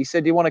existed. He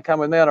said, do you want to come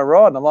with me on a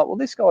ride? And I'm like, well,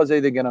 this guy's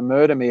either going to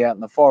murder me out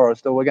in the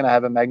forest or we're going to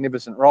have a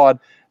magnificent ride.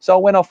 So I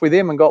went off with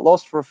him and got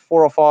lost for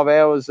 4 or 5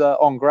 hours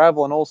on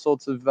gravel and all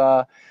sorts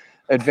of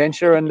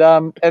adventure,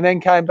 and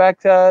then came back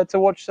to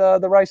watch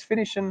the race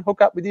finish and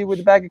hook up with you with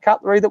a bag of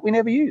cutlery that we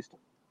never used.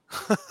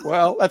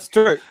 Well, that's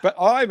true. But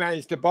I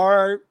managed to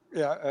borrow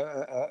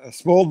a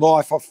small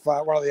knife off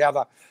one of the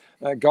other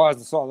guys on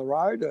the side of the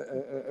road,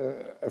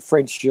 a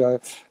French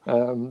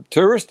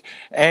tourist,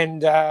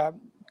 and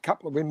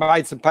we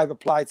made some paper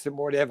plates and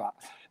whatever,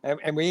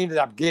 and we ended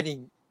up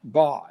getting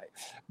by.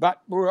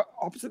 But we were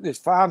opposite this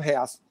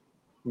farmhouse.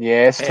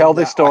 Yes, tell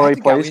this story,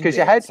 please, because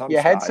you had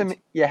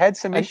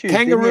some issues.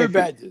 Kangaroo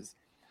badges.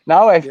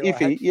 No,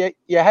 Iffy,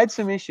 you had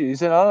some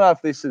issues, and I don't know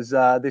if this is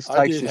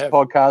takes this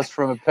podcast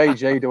from a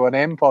PG to an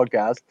M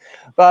podcast,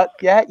 but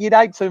you'd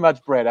ate too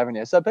much bread, haven't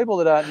you? So people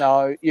that don't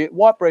know,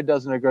 white bread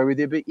doesn't agree with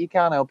you, but you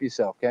can't help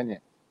yourself, can you?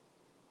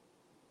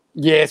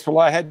 Yes, well,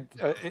 I had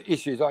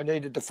issues. I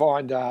needed to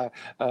find a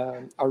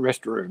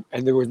restroom,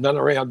 and there was none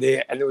around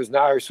there, and there was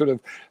no sort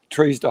of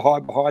trees to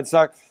hide behind.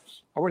 So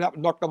I went up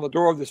and knocked on the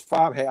door of this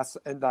farmhouse,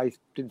 and they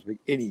didn't speak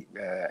any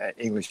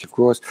English, of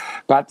course,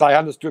 but they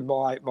understood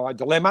my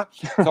dilemma.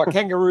 So I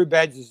kangaroo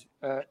badges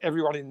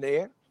everyone in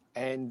there,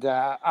 and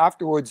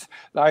afterwards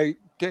they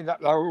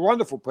were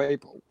wonderful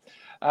people.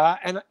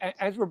 And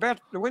as we're about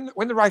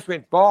when the race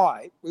went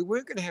by, we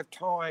weren't going to have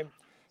time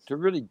to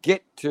really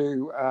get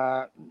to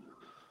a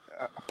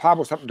pub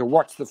or something to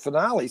watch the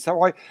finale.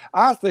 So I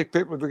asked these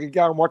people if we could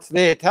go and watch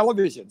their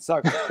television. So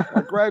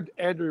I grabbed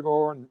Andrew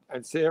Moore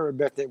and Sarah and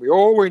Bethany. We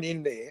all went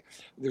in there.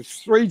 There's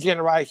 3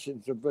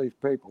 generations of these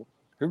people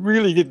who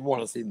really didn't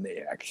want us in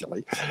there,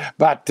 actually.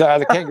 But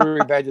the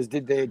Kangaroo Badgers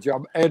did their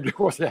job. Andrew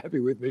wasn't happy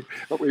with me,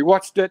 but we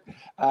watched it,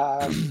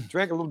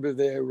 drank a little bit of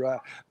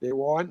their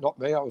wine. Not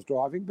me, I was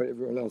driving, but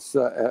everyone else,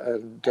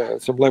 and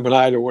some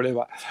lemonade or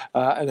whatever,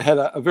 and had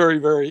a very,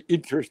 very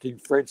interesting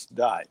French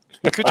day.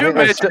 Could you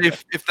imagine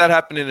if that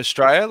happened in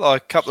Australia?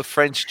 Like a couple of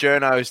French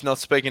journos not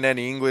speaking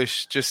any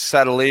English, just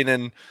settle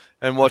in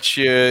and watch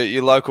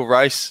your local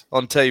race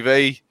on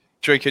TV,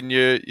 drinking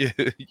your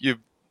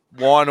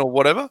wine or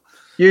whatever?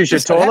 Use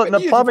your toilet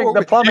and the plumbing.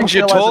 Use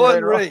your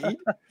toilet. I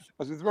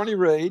was with Ronnie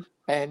Reid,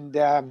 and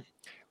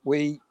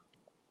we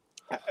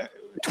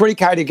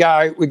 20K to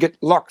go. We get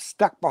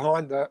stuck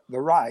behind the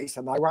race,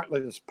 and they won't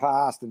let us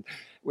past, and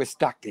we're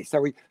stuck there. So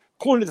we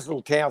pull into this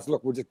little town. So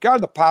look, we'll just go to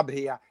the pub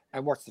here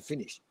and watch the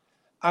finish.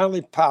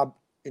 Only pub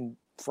in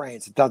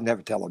France that doesn't have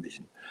a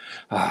television.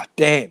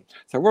 Damn.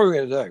 So what are we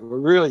going to do? We're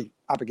really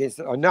up against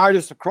it. I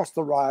noticed across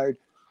the road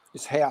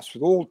this house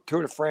with all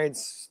Tour de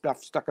France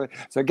stuff stuck in it.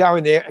 So go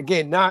in there.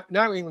 Again,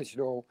 no English at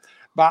all,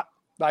 but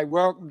they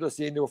welcomed us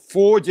in. There were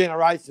 4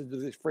 generations of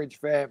this French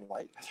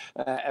family,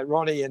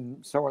 Ronnie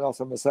and someone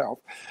else and myself.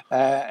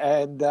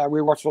 And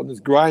we watched on this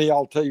grainy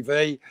old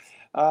TV,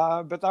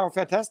 but they were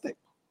fantastic.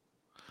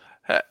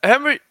 How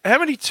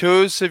many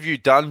tours have you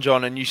done,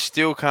 John, and you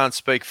still can't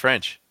speak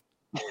French?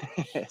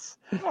 Yes.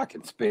 I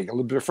can speak a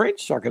little bit of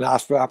French. I can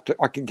ask for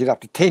I can get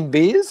up to 10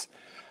 beers.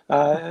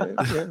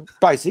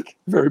 Basic,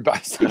 very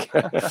basic.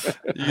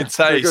 You can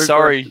say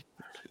sorry.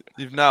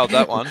 You've nailed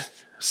that one.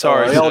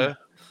 Sorry, sir.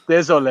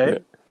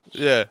 Désolé.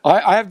 Yeah.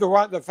 I have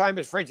the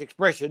famous French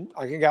expression.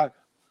 I can go,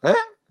 huh?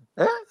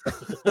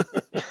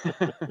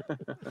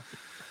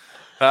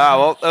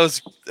 Well,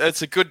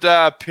 it's a good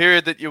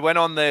period that you went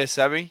on there,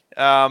 Sammy.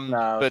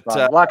 But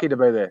lucky to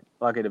be there.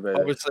 Lucky to be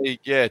there. Obviously,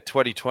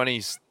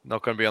 2020's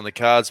not going to be on the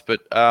cards.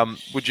 But are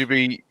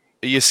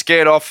you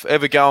scared off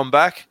ever going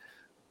back,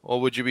 or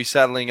would you be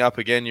saddling up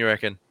again? You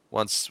reckon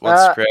once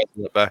the crowds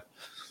get back?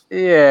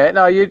 Yeah,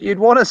 no, you'd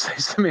want to see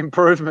some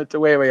improvement to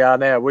where we are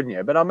now, wouldn't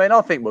you? But I mean, I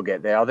think we'll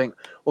get there. I think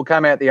we'll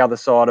come out the other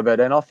side of it,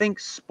 and I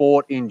think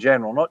sport in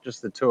general, not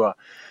just the tour,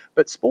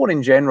 but sport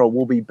in general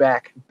will be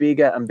back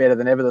bigger and better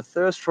than ever. The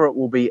thirst for it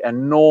will be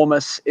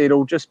enormous.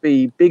 It'll just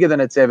be bigger than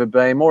it's ever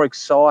been, more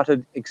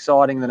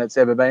exciting than it's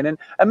ever been. And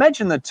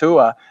imagine the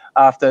tour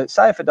after,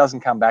 say if it doesn't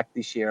come back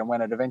this year, and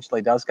when it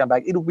eventually does come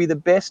back, it'll be the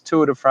best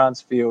Tour de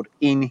France field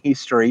in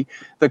history.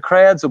 The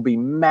crowds will be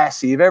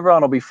massive.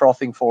 Everyone will be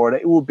frothing for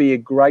it. It will be a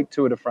great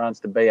Tour de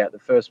France to be at, the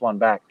first one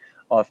back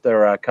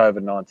after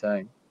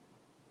COVID-19.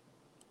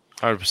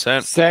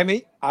 100%.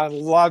 Sammy, I'd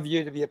love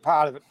you to be a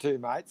part of it too,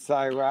 mate. So,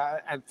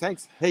 and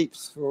thanks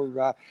heaps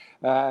for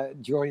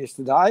joining us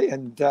today.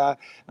 And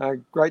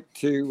great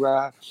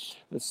to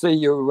see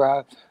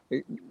you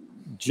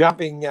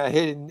jumping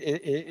ahead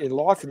in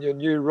life and your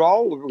new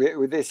role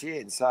with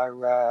SEN.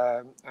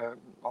 So,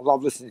 I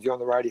love listening to you on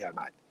the radio,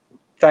 mate.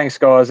 Thanks,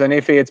 guys. And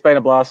Iffy, it's been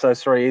a blast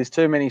those 3 years.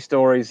 Too many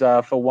stories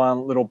for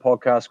one little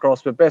podcast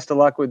cross. But best of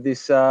luck with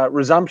this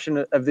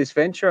resumption of this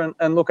venture,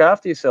 and look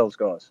after yourselves,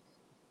 guys.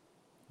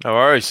 No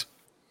worries.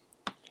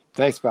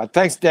 Thanks, bud.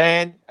 Thanks,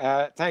 Dan.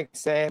 Thanks,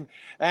 Sam.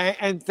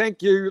 And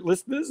thank you,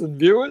 listeners and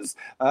viewers.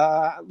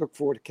 Look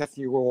forward to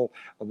catching you all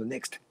on the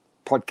next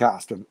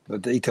podcast of The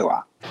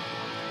Detour.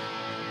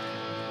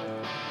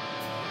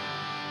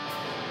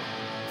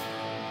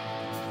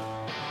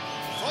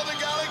 For the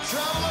Gallic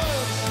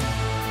Travelers.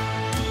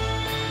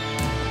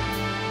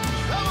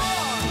 Come on.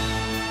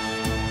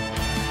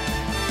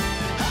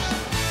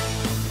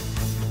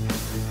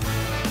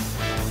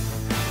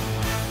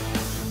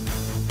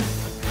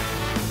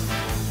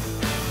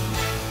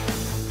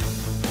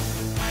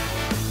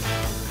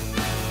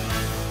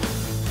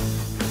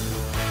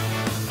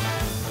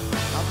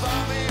 I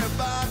bought me a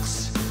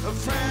box of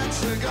French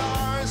cigars.